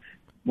car,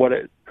 what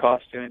it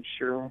costs to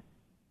insure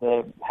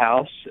the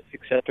house, et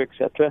cetera, et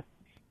cetera.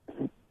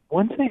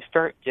 Once they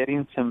start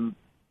getting some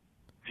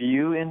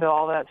view into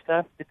all that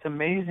stuff, it's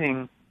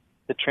amazing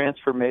the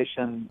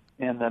transformation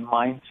and the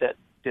mindset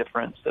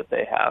difference that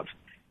they have.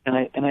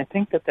 And I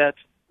think that's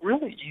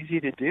really easy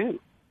to do.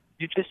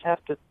 You just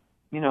have to,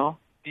 you know,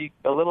 be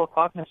a little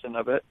cognizant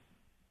of it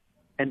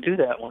and do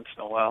that once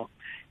in a while.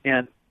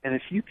 And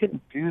if you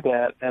can do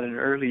that at an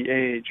early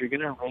age, you're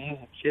going to raise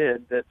a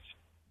kid that's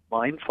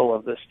mindful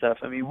of this stuff.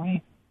 I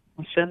mean,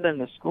 we send them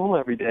to school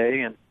every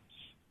day,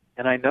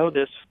 and I know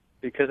this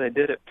because I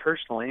did it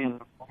personally,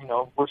 and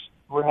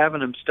we're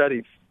having them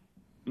study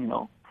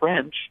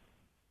French,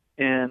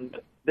 and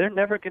they're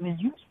never going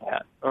to use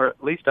that, or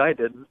at least I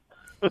didn't.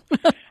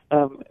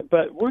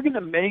 But we're going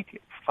to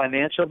make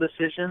financial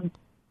decisions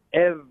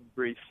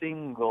every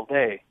single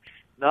day,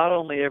 not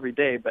only every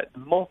day, but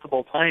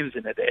multiple times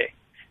in a day.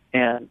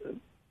 And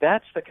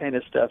that's the kind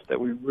of stuff that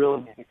we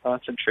really need to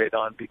concentrate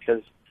on,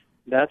 because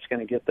that's going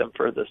to get them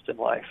furthest in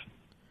life.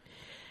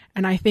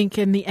 And I think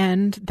in the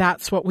end,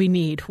 that's what we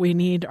need. We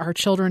need our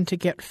children to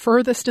get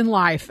furthest in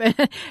life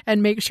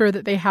and make sure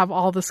that they have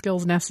all the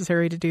skills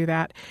necessary to do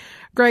that.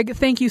 Greg,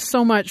 thank you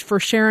so much for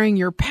sharing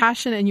your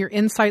passion and your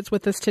insights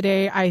with us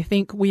today. I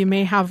think we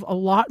may have a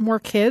lot more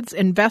kids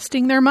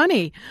investing their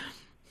money.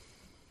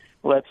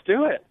 Let's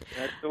do it.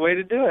 That's the way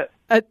to do it.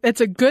 It's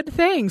a good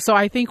thing. So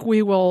I think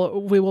we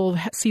will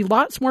see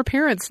lots more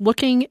parents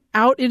looking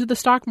out into the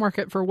stock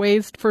market for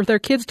ways for their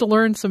kids to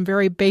learn some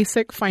very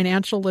basic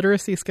financial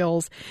literacy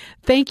skills.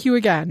 Thank you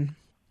again.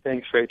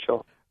 Thanks,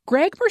 Rachel.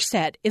 Greg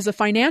Merced is a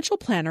financial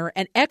planner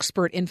and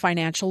expert in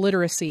financial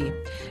literacy.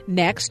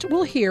 Next,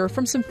 we'll hear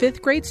from some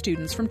 5th grade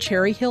students from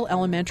Cherry Hill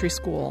Elementary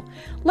School.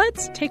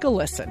 Let's take a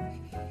listen.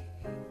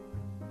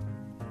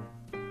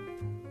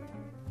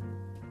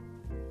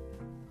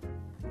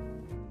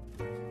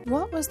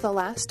 What was the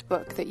last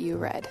book that you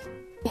read?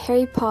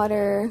 Harry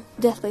Potter,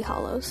 Deathly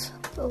Hallows.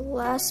 The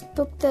last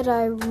book that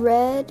I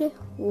read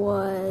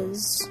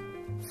was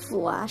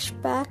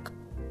Flashback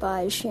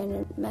by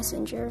Shannon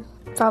Messenger.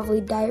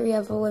 Probably Diary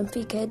of a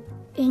Wimpy Kid.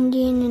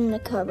 Indian in the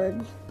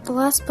Cupboard. The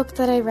last book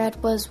that I read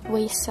was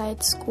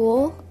Wayside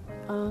School.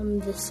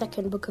 The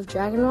second book of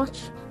Dragon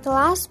Watch. The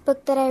last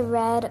book that I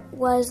read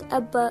was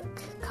a book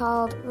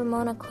called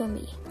Ramona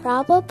Quimby.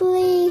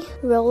 Probably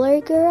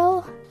Roller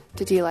Girl.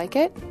 Did you like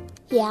it?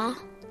 Yeah.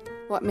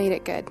 What made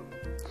it good?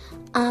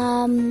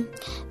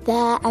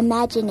 The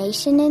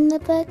imagination in the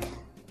book.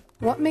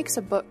 What makes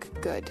a book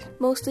good?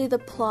 Mostly the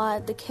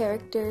plot, the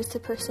characters,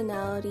 the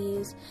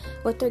personalities,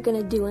 what they're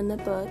going to do in the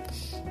book.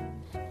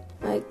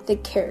 Like the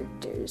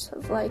characters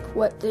of like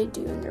what they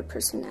do in their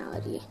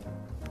personality.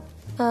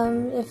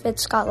 If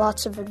it's got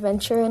lots of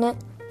adventure in it.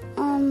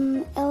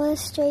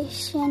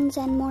 Illustrations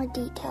and more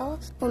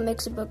details. What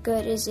makes a book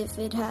good is if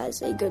it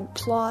has a good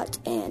plot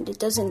and it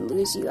doesn't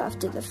lose you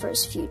after the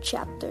first few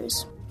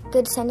chapters.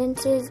 Good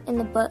sentences in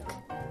the book.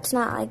 It's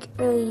not like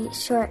really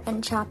short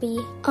and choppy.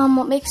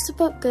 What makes a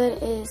book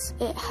good is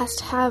it has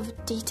to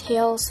have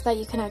details so that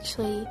you can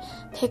actually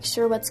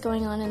picture what's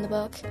going on in the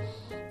book.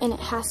 And it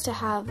has to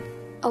have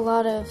a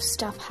lot of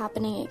stuff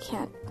happening. It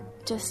can't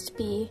just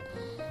be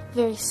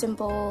very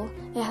simple.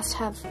 It has to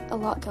have a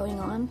lot going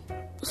on.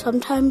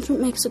 Sometimes what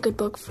makes a good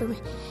book for me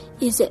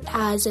is it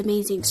has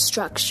amazing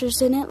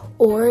structures in it,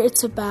 or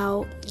it's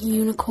about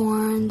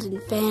unicorns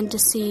and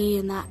fantasy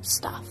and that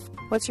stuff.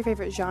 What's your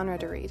favorite genre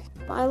to read?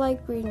 I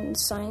like reading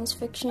science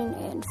fiction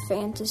and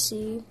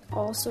fantasy.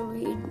 Also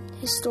read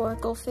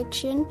historical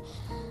fiction.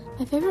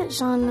 My favorite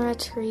genre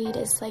to read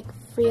is like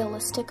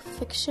realistic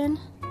fiction.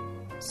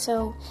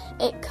 So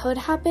it could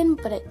happen,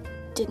 but it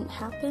didn't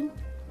happen.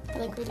 I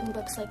like reading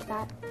books like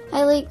that.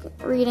 I like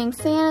reading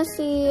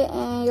fantasy, and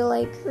I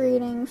like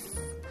reading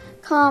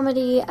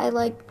comedy. I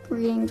like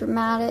reading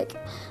dramatic.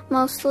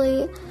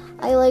 Mostly,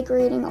 I like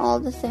reading all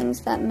the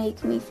things that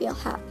make me feel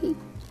happy.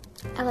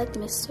 I like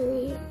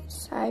mystery,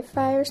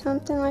 sci-fi, or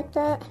something like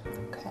that.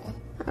 Okay.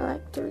 I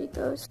like to read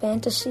those.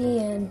 Fantasy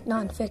and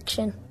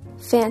nonfiction.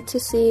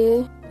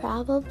 Fantasy.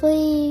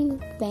 Probably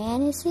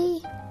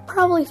fantasy.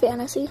 Probably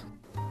fantasy.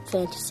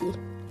 Fantasy.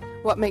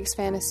 What makes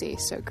fantasy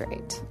so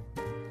great?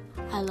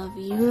 I love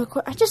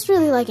unicorn. I just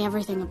really like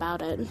everything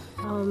about it.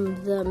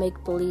 The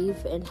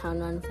make-believe and how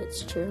none of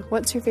it's true.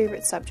 What's your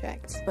favorite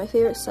subject? My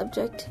favorite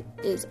subject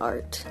is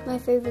art. My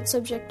favorite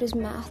subject is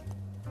math.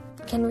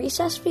 Can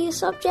recess be a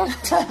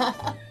subject?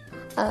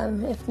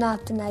 If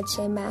not, then I'd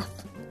say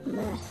math.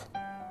 Math.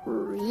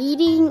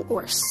 Reading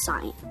or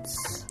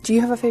science? Do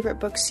you have a favorite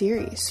book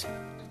series?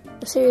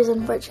 The series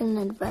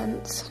Unfortunate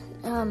Events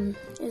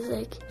is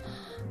like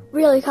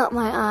really caught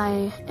my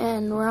eye,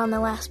 and we're on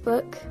the last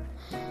book.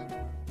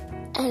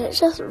 And it's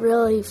just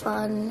really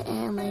fun,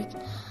 and like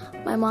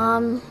my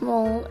mom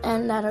will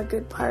end at a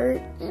good part,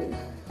 and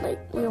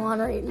like we want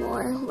to read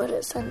more, but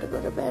it's time to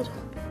go to bed.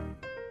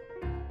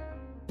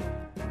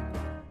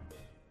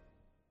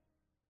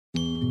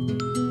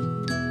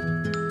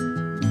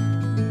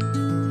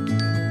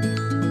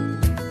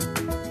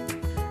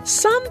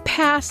 Some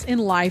paths in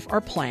life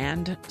are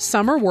planned,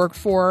 some are worked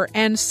for,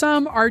 and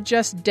some are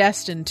just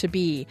destined to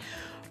be.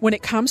 When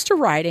it comes to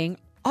writing,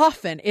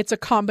 often it's a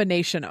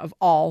combination of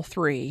all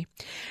three.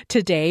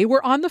 Today,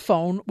 we're on the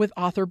phone with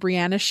author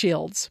Brianna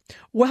Shields.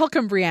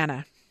 Welcome,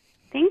 Brianna.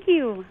 Thank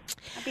you.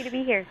 Happy to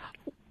be here.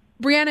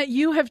 Brianna,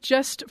 you have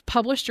just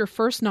published your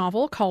first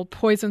novel called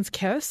Poison's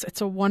Kiss.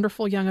 It's a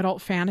wonderful young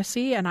adult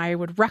fantasy, and I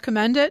would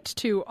recommend it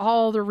to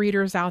all the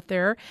readers out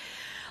there.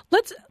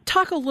 Let's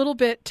talk a little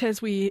bit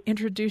as we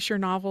introduce your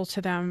novel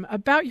to them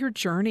about your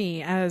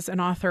journey as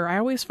an author. I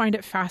always find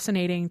it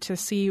fascinating to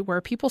see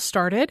where people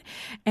started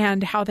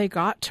and how they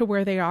got to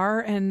where they are.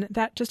 And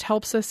that just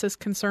helps us as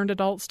concerned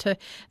adults to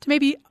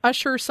maybe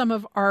usher some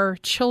of our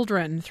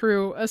children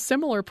through a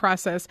similar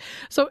process.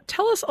 So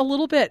tell us a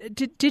little bit.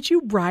 Did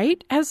you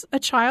write as a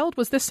child?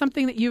 Was this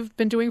something that you've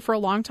been doing for a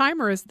long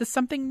time, or is this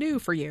something new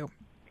for you?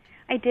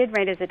 I did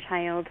write as a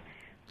child.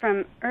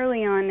 From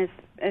early on,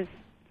 as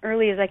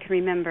early as I can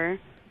remember,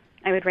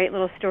 I would write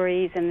little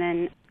stories and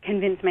then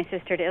convince my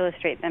sister to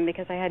illustrate them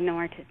because I had no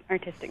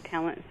artistic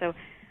talent. So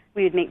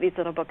we would make these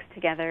little books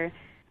together.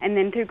 And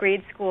then through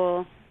grade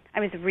school, I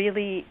was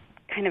really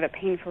kind of a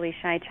painfully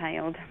shy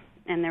child,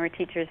 and there were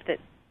teachers that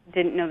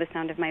didn't know the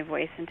sound of my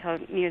voice until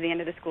near the end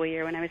of the school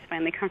year when I was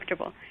finally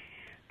comfortable.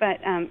 But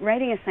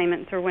writing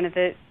assignments were one of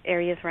the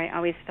areas where I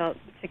always felt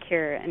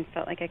secure and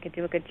felt like I could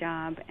do a good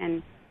job,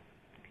 and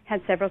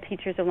had several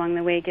teachers along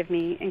the way give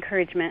me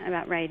encouragement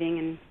about writing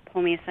and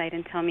pull me aside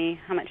and tell me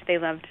how much they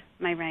loved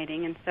my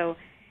writing. And so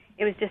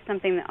it was just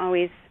something that I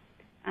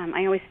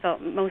always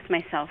felt most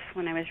myself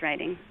when I was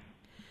writing.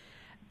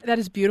 That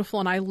is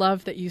beautiful, and I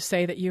love that you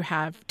say that you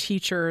have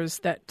teachers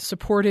that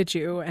supported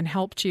you and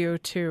helped you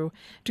to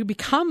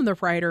become the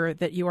writer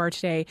that you are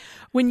today.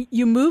 When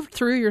you moved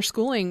through your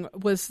schooling,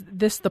 was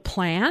this the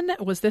plan?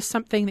 Was this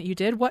something that you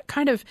did? What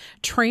kind of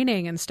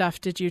training and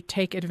stuff did you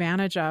take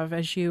advantage of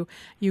as you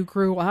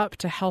grew up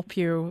to help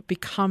you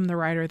become the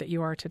writer that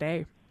you are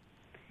today?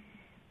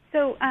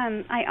 So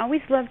I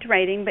always loved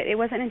writing, but it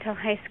wasn't until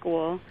high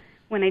school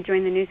when I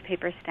joined the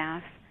newspaper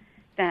staff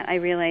that I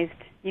realized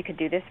you could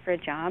do this for a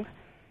job.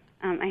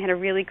 I had a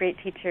really great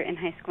teacher in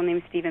high school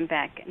named Stephen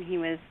Beck, and he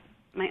was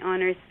my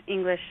honors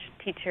English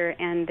teacher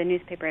and the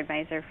newspaper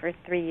advisor for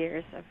 3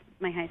 years of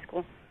my high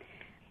school.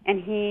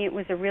 And he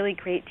was a really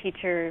great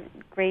teacher,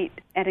 great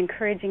at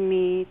encouraging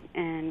me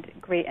and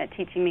great at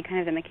teaching me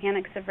kind of the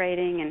mechanics of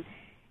writing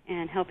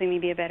and helping me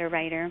be a better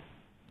writer.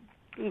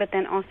 But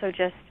then also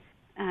just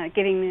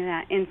giving me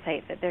that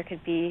insight that there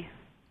could be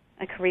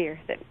a career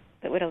that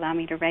would allow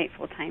me to write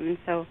full-time. And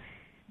so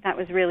that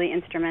was really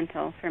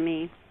instrumental for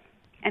me.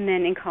 And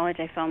then in college,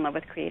 I fell in love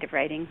with creative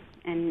writing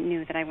and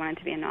knew that I wanted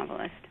to be a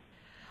novelist.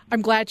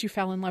 I'm glad you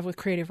fell in love with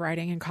creative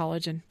writing in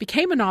college and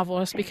became a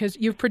novelist because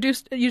you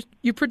produced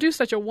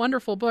such a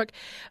wonderful book.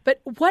 But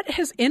what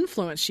has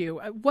influenced you?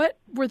 What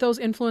were those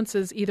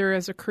influences, either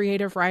as a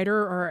creative writer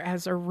or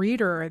as a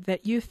reader,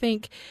 that you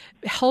think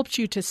helped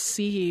you to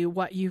see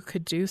what you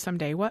could do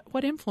someday?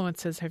 What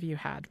influences have you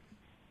had?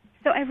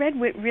 So I read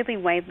really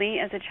widely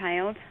as a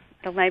child.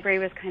 The library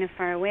was kind of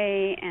far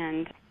away,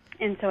 and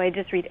so I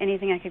just read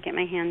anything I could get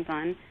my hands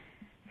on,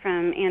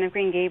 from Anne of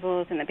Green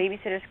Gables and the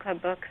Babysitter's Club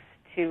books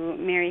to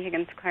Mary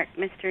Higgins Clark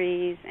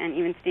mysteries and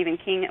even Stephen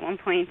King at one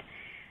point.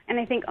 And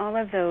I think all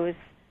of those,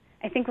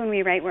 I think when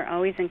we write, we're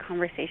always in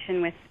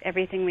conversation with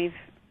everything we've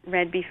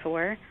read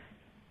before.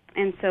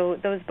 And so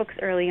those books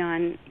early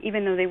on,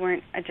 even though they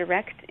weren't a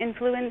direct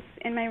influence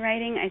in my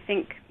writing, I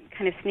think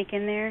kind of sneak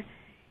in there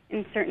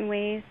in certain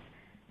ways.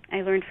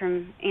 I learned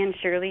from Anne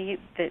Shirley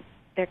that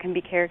there can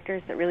be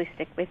characters that really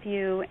stick with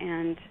you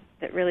and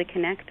that really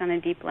connect on a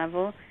deep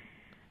level.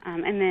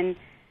 And then,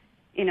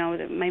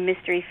 my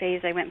mystery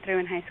phase I went through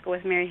in high school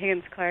with Mary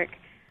Higgins Clark,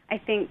 I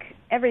think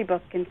every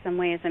book in some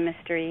way is a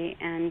mystery,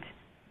 and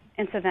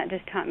so that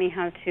just taught me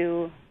how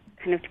to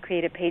kind of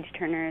create a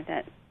page-turner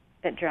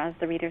that draws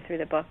the reader through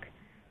the book.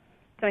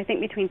 So I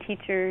think between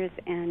teachers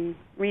and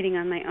reading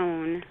on my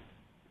own,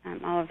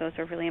 all of those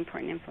are really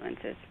important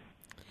influences.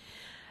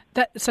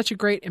 That's such a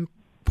great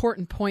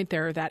important point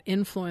there, that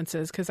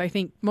influences, because I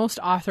think most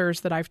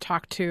authors that I've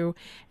talked to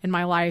in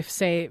my life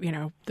say,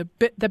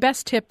 the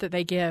best tip that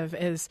they give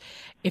is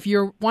if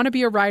you want to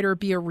be a writer,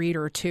 be a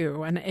reader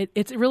too. And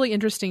it's really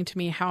interesting to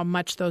me how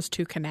much those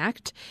two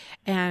connect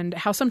and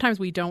how sometimes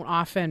we don't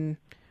often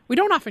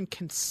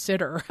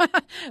consider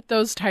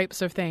those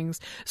types of things.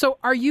 So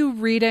are you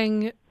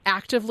reading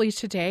actively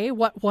today?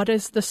 What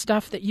is the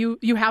stuff that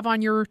you have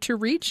on your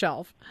to-read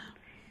shelf?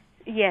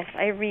 Yes,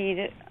 I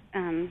read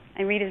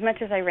as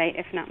much as I write,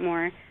 if not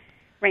more.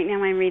 Right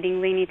now I'm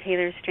reading Laini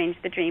Taylor's Strange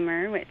the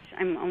Dreamer, which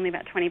I'm only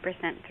about 20%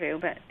 through,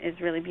 but is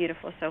really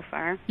beautiful so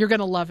far. You're going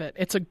to love it.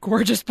 It's a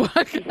gorgeous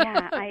book.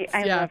 Yeah,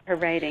 I love her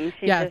writing.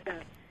 She just,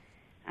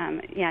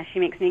 she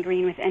makes me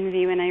green with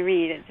envy when I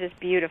read. It's just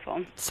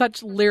beautiful.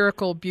 Such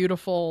lyrical,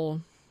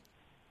 beautiful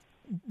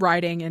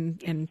writing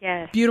and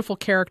yes. Beautiful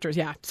characters.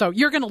 Yeah, so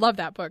you're going to love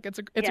that book. It's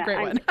a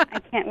great one. I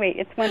can't wait.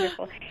 It's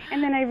wonderful.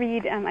 And then I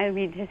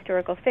read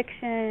historical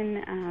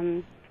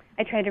fiction.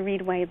 I try to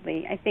read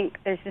widely. I think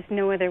there's just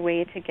no other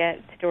way to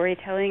get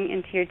storytelling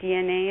into your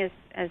DNA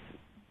as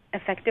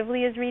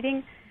effectively as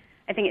reading.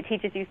 I think it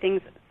teaches you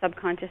things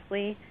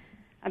subconsciously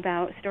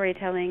about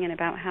storytelling and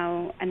about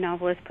how a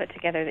novel is put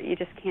together that you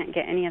just can't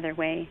get any other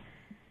way.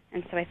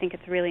 And so I think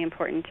it's really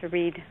important to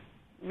read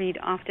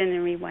often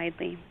and read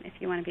widely if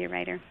you want to be a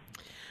writer.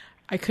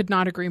 I could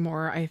not agree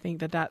more. I think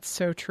that that's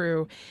so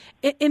true.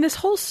 In this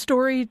whole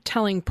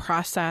storytelling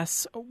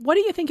process, what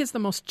do you think is the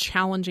most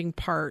challenging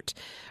part,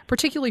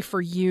 particularly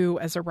for you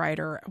as a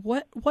writer?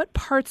 What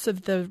parts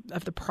of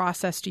the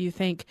process do you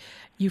think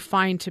you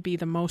find to be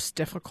the most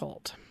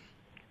difficult?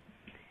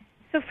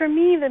 So for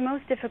me, the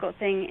most difficult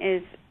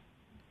thing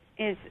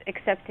is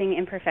accepting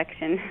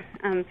imperfection.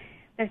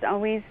 There's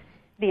always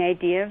the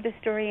idea of the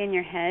story in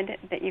your head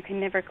that you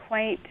can never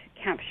quite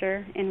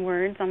capture in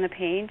words on the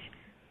page.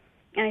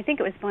 And I think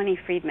it was Bonnie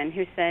Friedman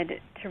who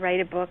said to write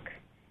a book,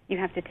 you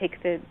have to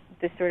take the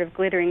sort of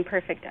glittering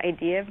perfect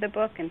idea of the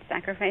book and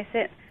sacrifice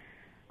it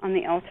on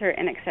the altar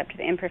and accept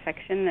the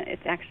imperfection that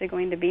it's actually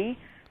going to be.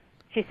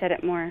 She said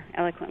it more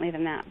eloquently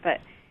than that.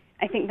 But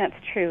I think that's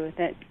true,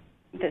 that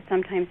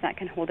sometimes that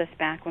can hold us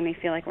back when we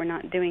feel like we're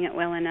not doing it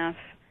well enough,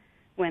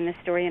 when the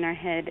story in our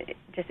head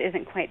just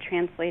isn't quite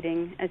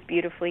translating as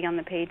beautifully on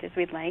the page as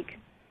we'd like.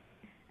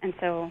 And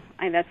so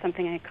that's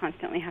something I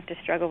constantly have to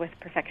struggle with,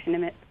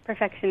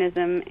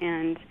 perfectionism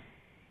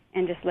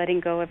and just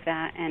letting go of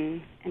that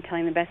and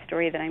telling the best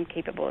story that I'm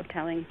capable of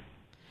telling.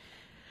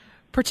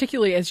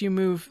 Particularly as you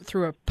move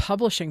through a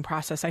publishing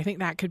process, I think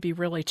that could be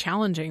really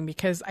challenging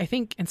because I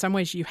think in some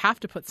ways you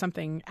have to put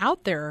something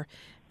out there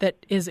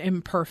that is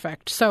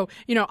imperfect. So,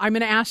 I'm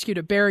going to ask you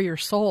to bare your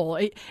soul.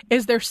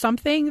 Is there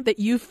something that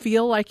you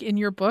feel like in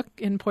your book,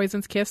 in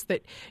Poison's Kiss,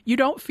 that you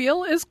don't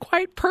feel is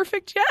quite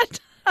perfect yet?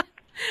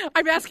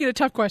 I'm asking a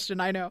tough question,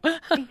 I know.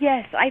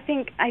 Yes, I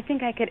think I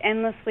could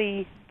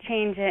endlessly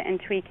change it and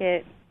tweak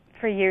it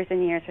for years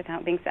and years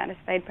without being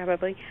satisfied,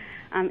 probably.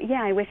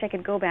 I wish I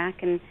could go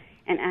back and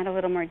add a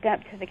little more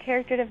depth to the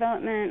character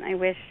development. I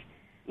wish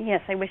in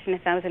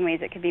 1,000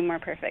 ways it could be more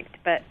perfect,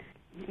 but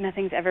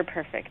nothing's ever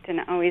perfect, and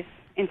it always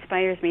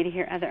inspires me to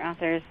hear other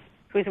authors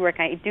whose work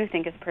I do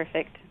think is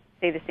perfect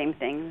say the same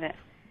thing, that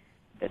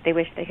they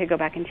wish they could go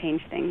back and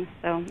change things.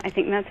 So I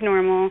think that's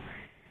normal,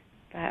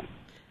 but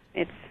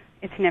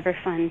it's never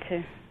fun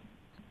to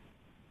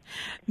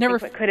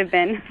think what could have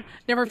been.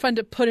 Never fun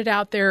to put it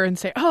out there and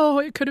say, oh,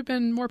 it could have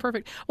been more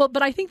perfect. Well,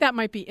 but I think that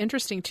might be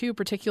interesting, too,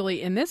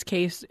 particularly in this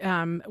case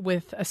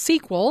with a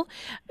sequel,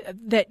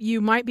 that you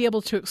might be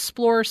able to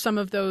explore some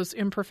of those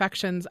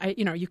imperfections.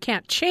 You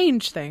can't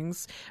change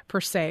things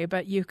per se,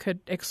 but you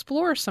could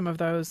explore some of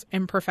those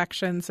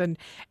imperfections and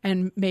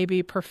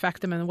maybe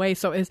perfect them in a way.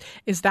 So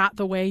is that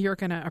the way you're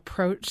going to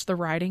approach the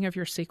writing of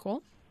your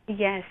sequel?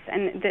 Yes,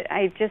 and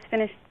I just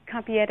finished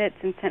copy edits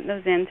and sent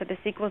those in, so the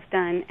sequel's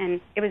done, and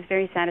it was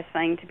very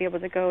satisfying to be able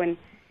to go and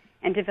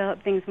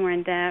develop things more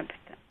in depth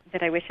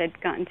that I wish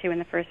I'd gotten to in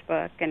the first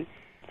book, and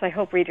so I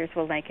hope readers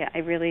will like it. I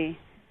really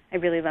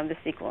love the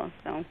sequel.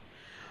 So,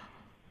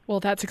 well,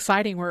 that's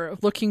exciting. We're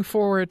looking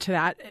forward to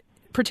that,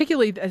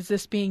 particularly as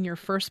this being your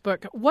first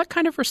book. What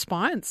kind of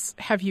response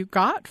have you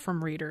got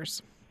from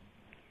readers?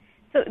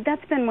 So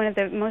that's been one of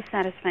the most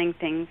satisfying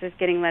things, is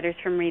getting letters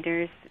from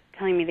readers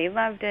telling me they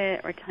loved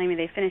it or telling me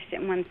they finished it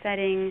in one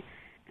sitting,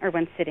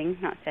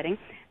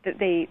 that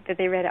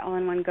they read it all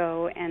in one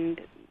go and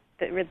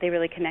that they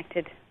really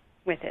connected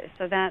with it.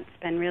 So that's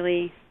been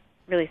really,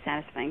 really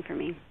satisfying for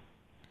me.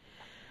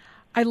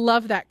 I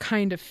love that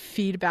kind of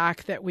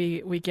feedback that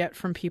we get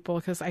from people,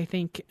 because I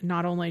think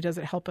not only does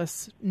it help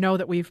us know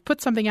that we've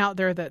put something out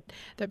there that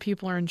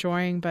people are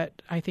enjoying,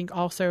 but I think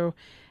also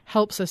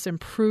helps us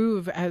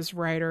improve as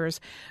writers.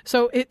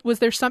 So was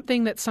there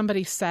something that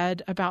somebody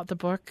said about the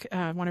book,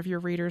 one of your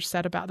readers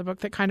said about the book,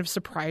 that kind of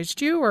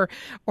surprised you,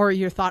 or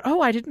you thought,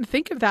 oh, I didn't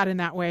think of that in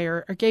that way,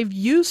 or gave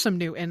you some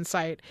new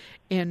insight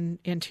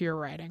into your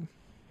writing?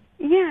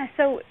 Yeah,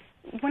 so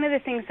one of the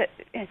things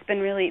that's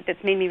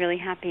made me really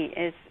happy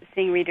is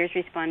seeing readers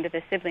respond to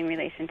the sibling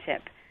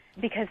relationship,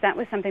 because that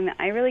was something that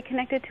I really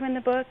connected to in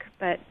the book,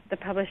 but the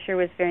publisher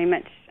was very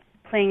much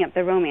playing up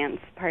the romance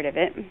part of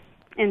it.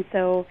 And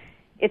so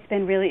it's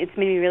made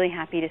me really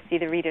happy to see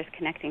the readers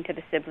connecting to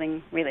the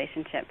sibling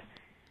relationship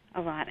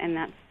a lot, and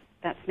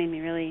that's made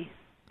me really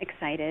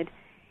excited.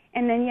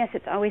 And then, yes,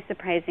 it's always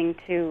surprising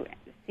to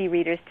see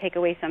readers take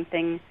away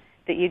something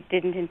that you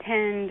didn't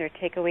intend, or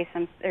take away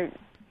or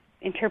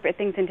interpret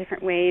things in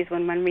different ways,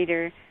 when one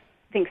reader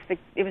thinks that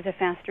it was a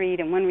fast read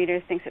and one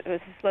reader thinks it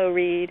was a slow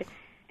read,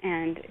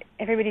 and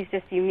everybody's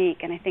just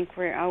unique. And I think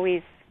we're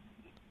always,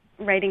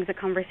 writing's a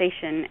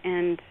conversation,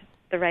 and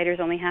the writer's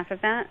only half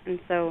of that, and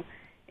so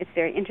it's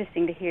very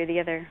interesting to hear the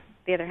other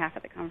half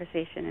of the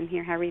conversation and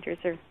hear how readers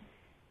are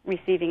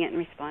receiving it and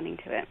responding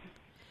to it.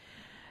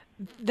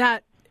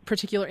 That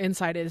particular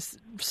insight is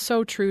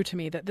so true to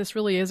me, that this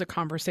really is a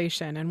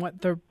conversation, and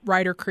what the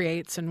writer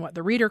creates and what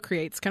the reader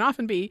creates can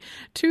often be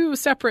two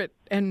separate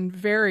and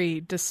very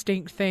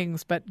distinct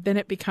things, but then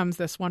it becomes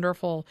this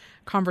wonderful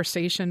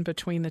conversation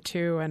between the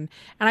two. And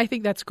I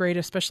think that's great,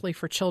 especially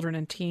for children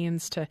and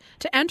teens, to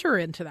enter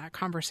into that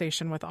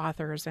conversation with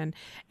authors and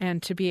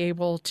to be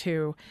able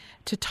to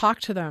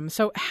talk to them.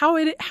 So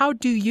how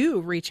do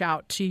you reach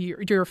out to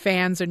your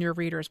fans and your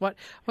readers? What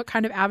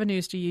kind of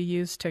avenues do you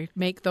use to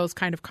make those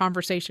kind of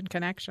conversation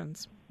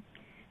connections?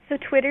 So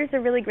Twitter's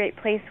a really great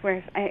place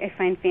where I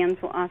find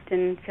fans will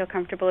often feel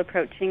comfortable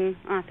approaching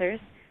authors.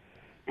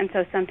 And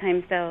so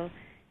sometimes they'll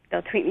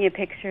tweet me a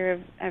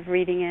picture of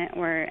reading it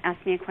or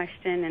ask me a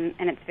question,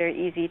 and it's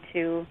very easy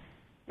to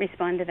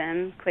respond to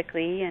them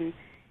quickly and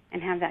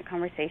have that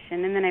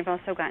conversation. And then I've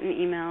also gotten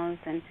emails,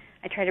 and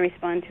I try to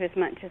respond to as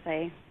much as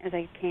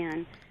I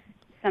can.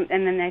 And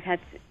then I've had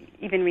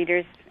even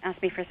readers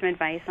ask me for some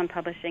advice on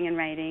publishing and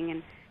writing,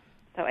 and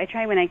so I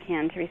try when I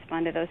can to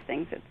respond to those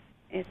things.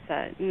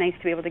 It's nice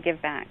to be able to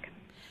give back.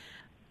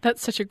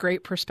 That's such a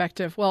great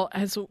perspective. Well,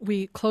 as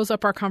we close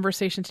up our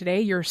conversation today,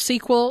 your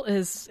sequel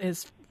is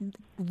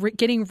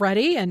getting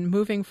ready and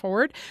moving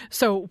forward.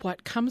 So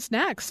what comes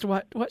next?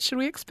 What should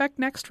we expect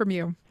next from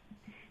you?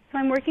 So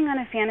I'm working on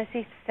a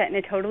fantasy set in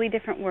a totally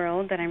different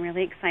world that I'm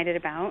really excited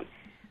about.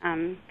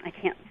 I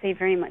can't say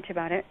very much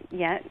about it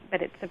yet,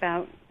 but it's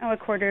about a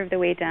quarter of the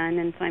way done,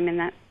 and so I'm in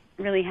that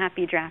really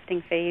happy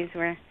drafting phase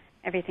where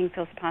everything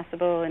feels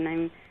possible, and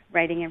I'm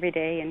writing every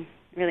day and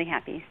really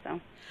happy. So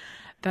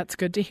that's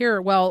good to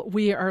hear. Well,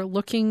 we are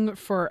looking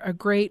for a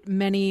great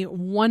many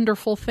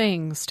wonderful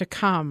things to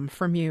come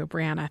from you,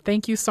 Brianna.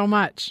 Thank you so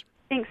much.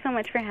 Thanks so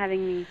much for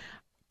having me.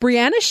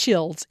 Brianna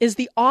Shields is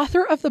the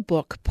author of the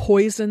book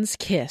Poison's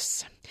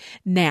Kiss.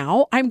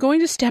 Now I'm going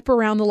to step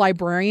around the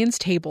librarian's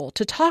table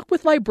to talk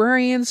with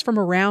librarians from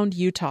around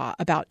Utah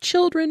about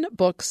children,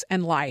 books,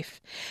 and life.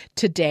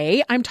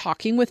 Today I'm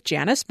talking with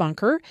Janice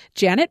Bunker,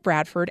 Janet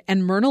Bradford,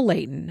 and Myrna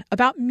Layton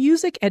about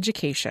music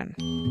education.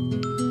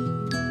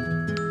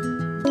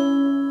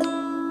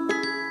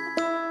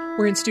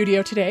 We're in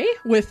studio today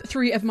with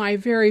three of my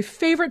very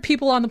favorite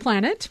people on the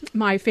planet,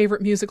 my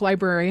favorite music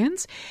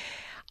librarians.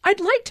 I'd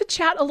like to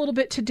chat a little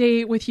bit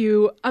today with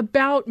you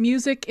about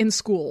music in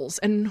schools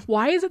and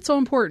why is it so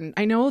important?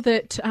 I know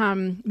that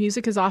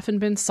music has often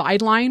been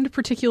sidelined,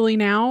 particularly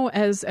now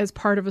as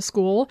part of a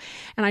school.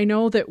 And I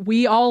know that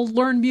we all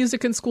learned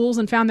music in schools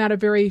and found that a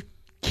very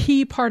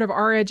key part of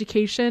our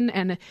education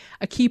and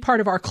a key part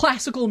of our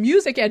classical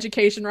music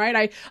education,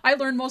 right? I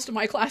learned most of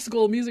my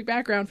classical music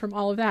background from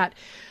all of that.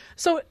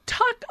 So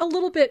talk a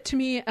little bit to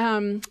me,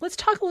 let's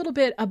talk a little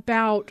bit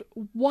about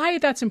why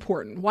that's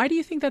important. Why do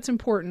you think that's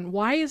important?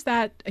 Why is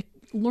that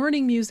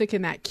learning music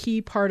in that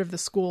key part of the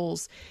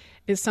schools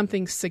is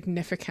something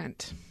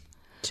significant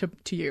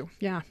to you?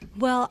 Yeah.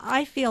 Well,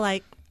 I feel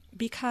like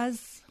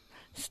because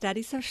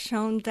studies have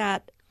shown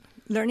that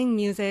learning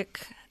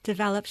music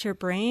develops your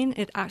brain,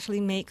 it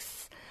actually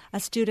makes a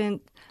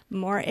student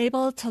more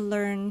able to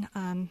learn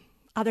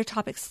other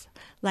topics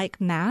like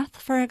math,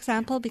 for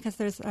example, because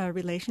there's a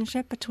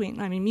relationship between,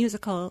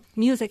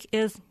 music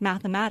is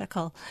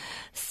mathematical.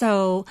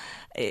 So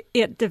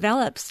it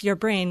develops your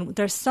brain.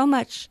 There's so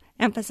much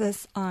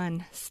emphasis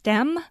on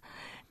STEM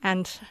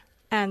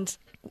and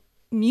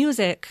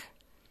music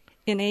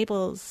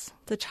enables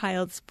the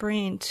child's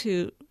brain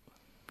to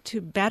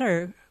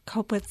better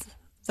cope with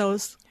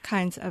those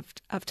kinds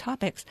of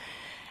topics.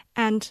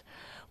 And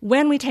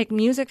when we take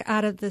music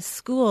out of the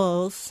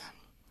schools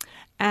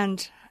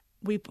and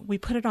we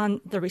put it on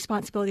the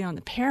responsibility on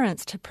the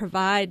parents to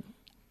provide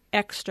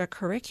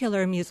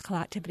extracurricular musical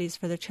activities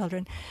for their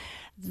children,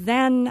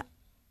 then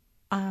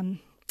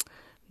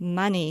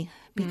money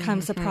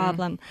becomes a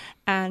problem.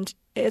 And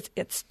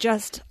it's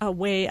just a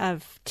way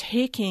of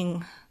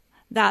taking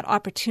that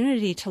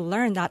opportunity to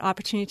learn, that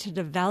opportunity to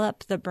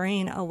develop the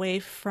brain away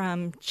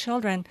from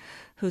children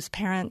whose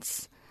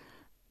parents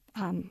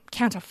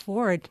can't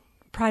afford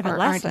private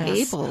lessons.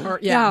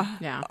 Aren't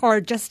able.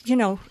 Or just,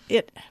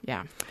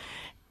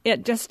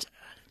 it just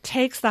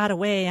takes that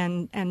away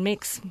and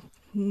makes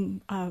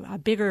a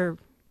bigger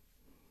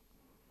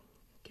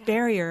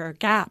barrier or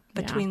gap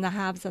between the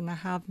haves and the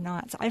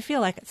have-nots. I feel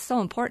like it's so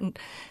important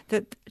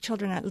that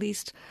children at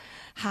least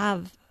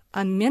have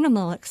a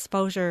minimal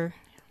exposure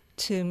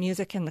to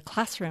music in the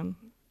classroom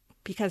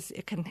because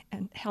it can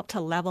help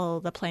to level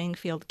the playing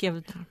field,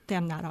 give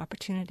them that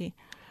opportunity.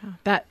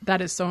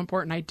 That is so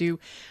important. I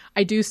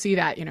do see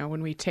that,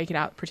 when we take it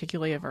out,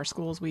 particularly of our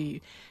schools,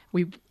 we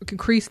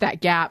increase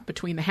that gap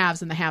between the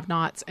haves and the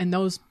have-nots, and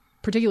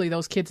particularly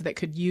those kids that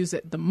could use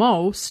it the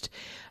most,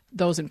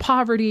 those in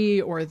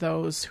poverty or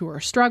those who are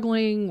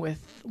struggling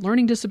with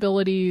learning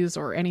disabilities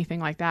or anything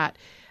like that.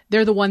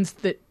 They're the ones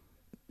that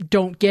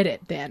don't get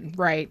it then,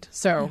 right?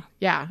 So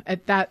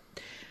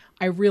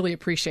I really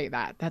appreciate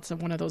that. That's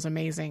one of those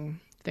amazing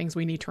things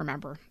we need to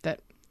remember, that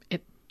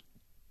it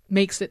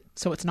makes it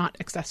so it's not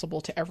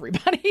accessible to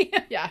everybody.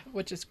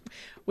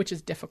 which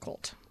is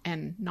difficult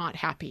and not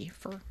happy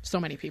for so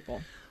many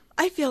people.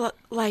 I feel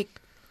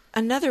like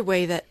another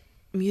way that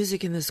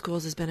music in the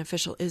schools is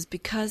beneficial is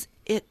because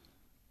it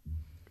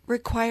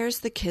requires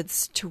the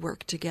kids to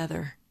work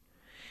together.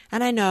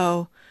 And I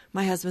know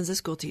my husband's a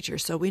school teacher,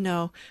 so we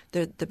know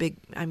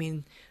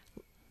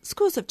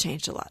schools have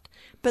changed a lot.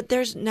 But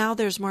there's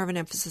more of an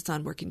emphasis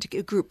on working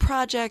to group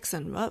projects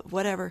and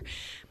whatever.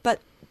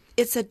 But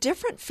it's a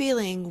different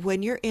feeling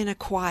when you're in a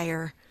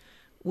choir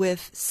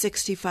with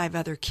 65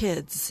 other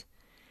kids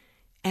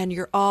and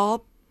you're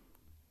all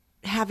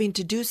having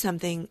to do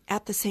something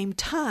at the same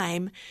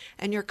time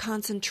and your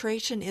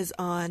concentration is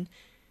on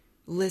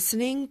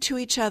listening to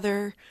each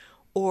other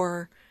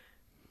or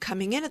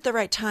coming in at the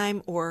right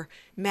time or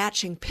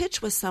matching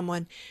pitch with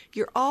someone,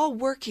 you're all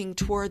working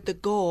toward the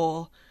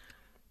goal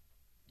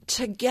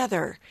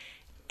together.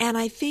 And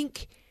I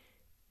think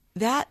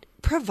that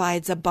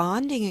provides a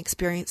bonding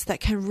experience that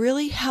can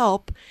really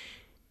help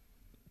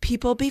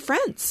people be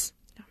friends.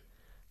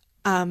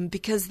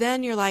 Because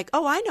then you're like,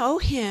 oh, I know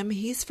him.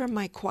 He's from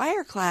my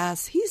choir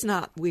class. He's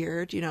not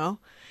weird, you know.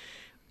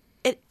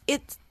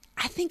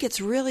 I think it's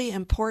really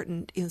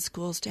important in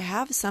schools to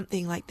have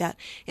something like that.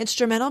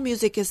 Instrumental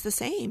music is the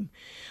same.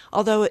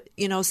 Although,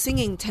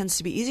 singing tends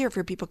to be easier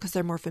for people because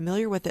they're more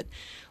familiar with it.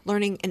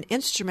 Learning an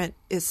instrument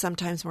is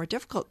sometimes more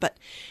difficult. But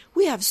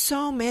we have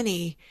so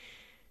many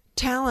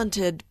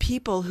talented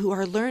people who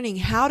are learning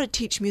how to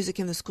teach music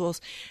in the schools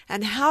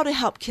and how to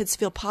help kids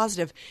feel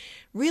positive.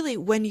 Really,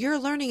 when you're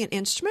learning an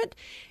instrument,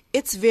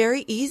 it's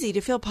very easy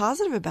to feel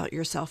positive about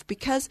yourself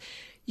because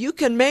you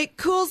can make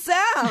cool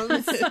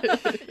sounds.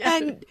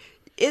 And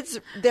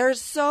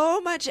there's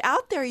so much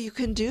out there you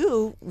can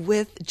do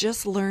with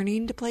just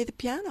learning to play the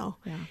piano.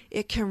 Yeah.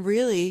 It can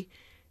really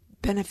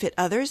benefit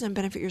others and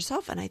benefit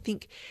yourself. And I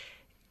think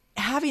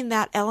having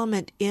that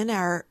element in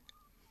our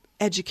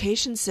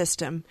education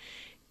system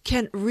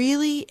can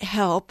really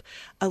help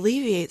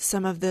alleviate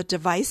some of the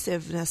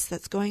divisiveness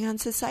that's going on in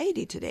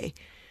society today.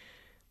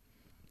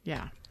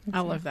 Yeah,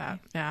 I love that.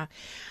 Yeah.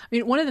 I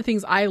mean, one of the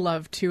things I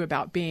love, too,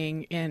 about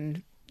being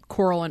in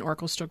choral and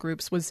orchestral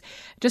groups was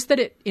just that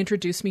it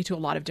introduced me to a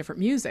lot of different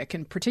music,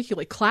 and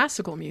particularly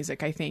classical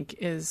music, I think,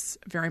 is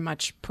very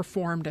much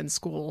performed in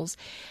schools.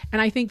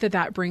 And I think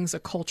that brings a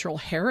cultural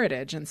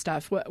heritage and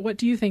stuff. What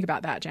do you think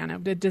about that,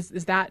 Jana?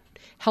 Has that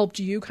helped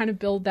you kind of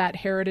build that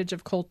heritage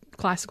of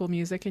classical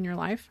music in your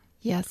life?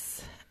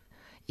 Yes.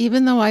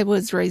 Even though I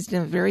was raised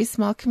in a very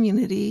small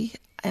community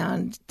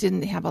and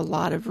didn't have a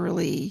lot of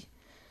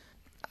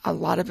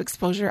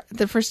exposure.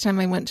 The first time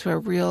I went to a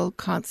real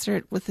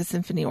concert with the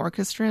symphony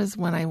orchestra is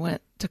when I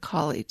went to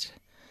college.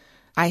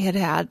 I had,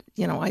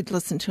 I'd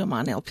listened to them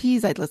on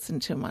LPs, I'd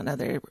listened to them on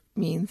other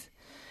means.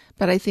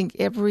 But I think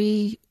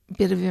every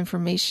bit of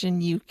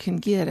information you can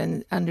get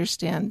and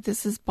understand,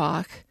 this is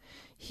Bach.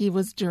 He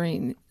was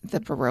during the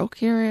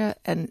Baroque era,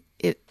 and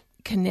it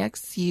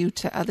connects you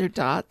to other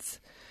dots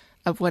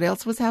of what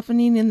else was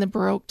happening in the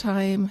Baroque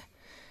time.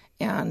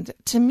 And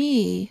to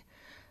me,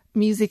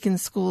 music in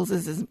schools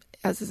is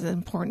as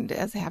important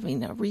as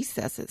having a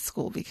recess at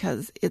school,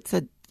 because it's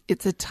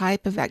a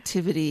type of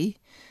activity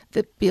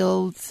that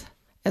builds,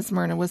 as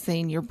Myrna was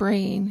saying, your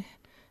brain,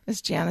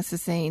 as Janice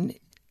is saying,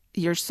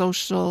 your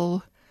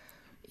social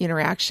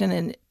interaction,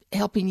 and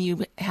helping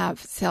you have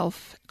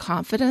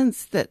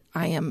self-confidence that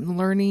I am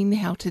learning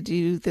how to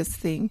do this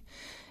thing.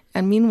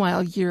 And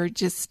meanwhile, your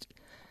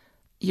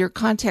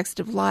context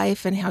of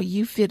life and how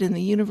you fit in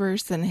the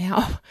universe and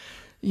how,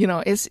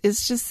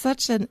 it's just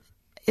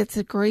it's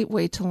a great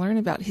way to learn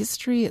about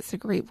history. It's a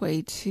great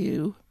way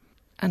to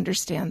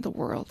understand the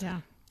world. Yeah.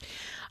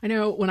 I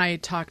know when I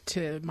talk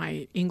to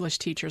my English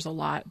teachers a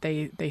lot,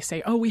 they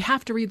say, oh, we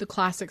have to read the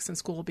classics in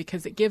school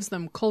because it gives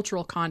them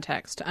cultural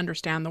context to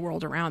understand the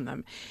world around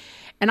them.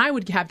 And I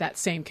would have that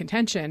same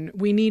contention.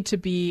 We need to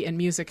be in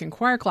music and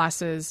choir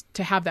classes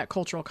to have that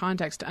cultural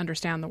context to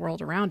understand the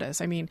world around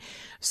us. I mean,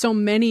 so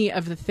many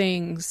of the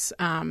things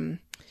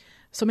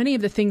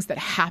that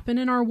happen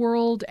in our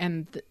world,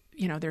 and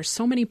there's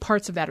so many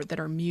parts of that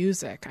are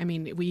music. I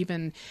mean, we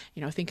even,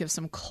 think of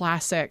some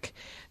classic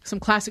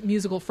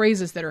musical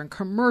phrases that are in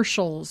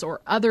commercials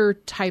or other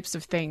types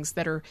of things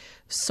that are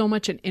so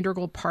much an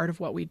integral part of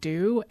what we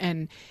do.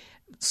 And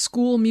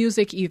school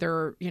music,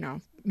 either,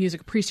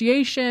 music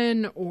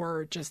appreciation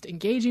or just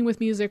engaging with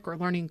music or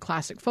learning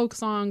classic folk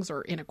songs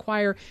or in a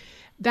choir,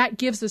 that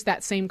gives us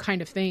that same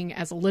kind of thing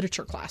as a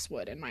literature class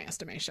would, in my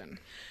estimation.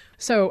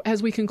 So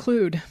as we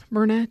conclude,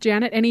 Myrna,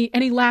 Janet,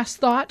 any last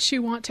thoughts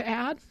you want to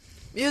add?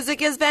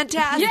 Music is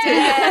fantastic.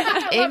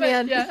 Yeah.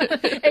 Amen. Yeah.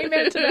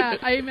 Amen to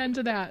that. Amen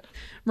to that.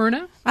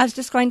 Myrna? I was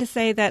just going to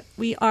say that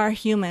we are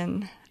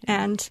human,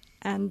 and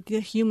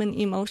the human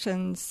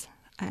emotions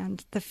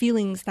and the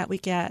feelings that we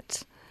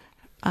get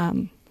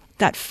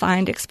that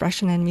find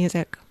expression in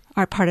music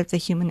are part of the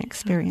human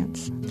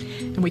experience.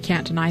 And we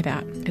can't deny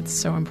that. It's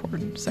so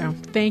important. So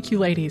thank you,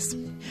 ladies.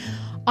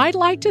 I'd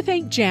like to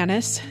thank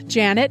Janice,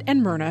 Janet,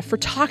 and Myrna for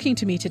talking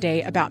to me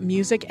today about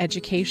music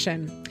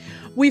education.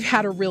 We've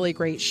had a really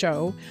great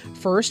show.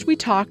 First, we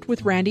talked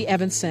with Randy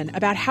Evanson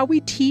about how we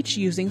teach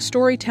using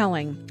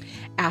storytelling.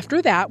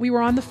 After that, we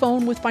were on the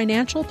phone with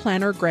financial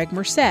planner Greg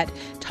Merced,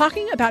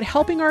 talking about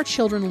helping our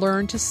children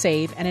learn to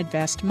save and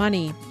invest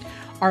money.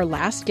 Our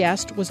last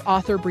guest was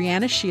author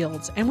Brianna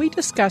Shields, and we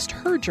discussed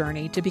her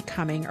journey to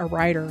becoming a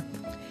writer.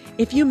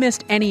 If you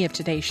missed any of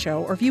today's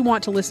show, or if you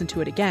want to listen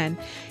to it again,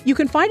 you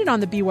can find it on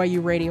the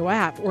BYU Radio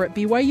app or at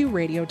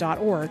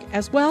byuradio.org,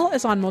 as well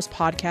as on most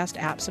podcast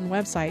apps and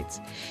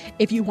websites.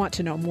 If you want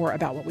to know more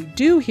about what we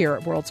do here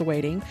at Worlds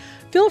Awaiting,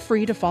 feel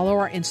free to follow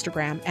our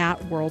Instagram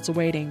at Worlds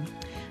Awaiting.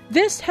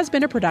 This has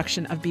been a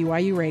production of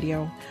BYU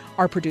Radio.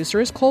 Our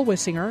producer is Cole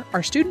Wissinger,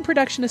 our student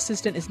production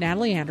assistant is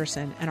Natalie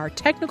Anderson, and our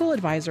technical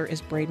advisor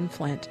is Braden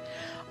Flint.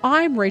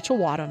 I'm Rachel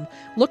Wadham,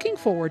 looking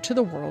forward to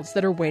the worlds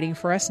that are waiting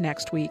for us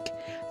next week.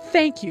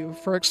 Thank you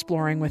for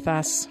exploring with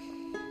us.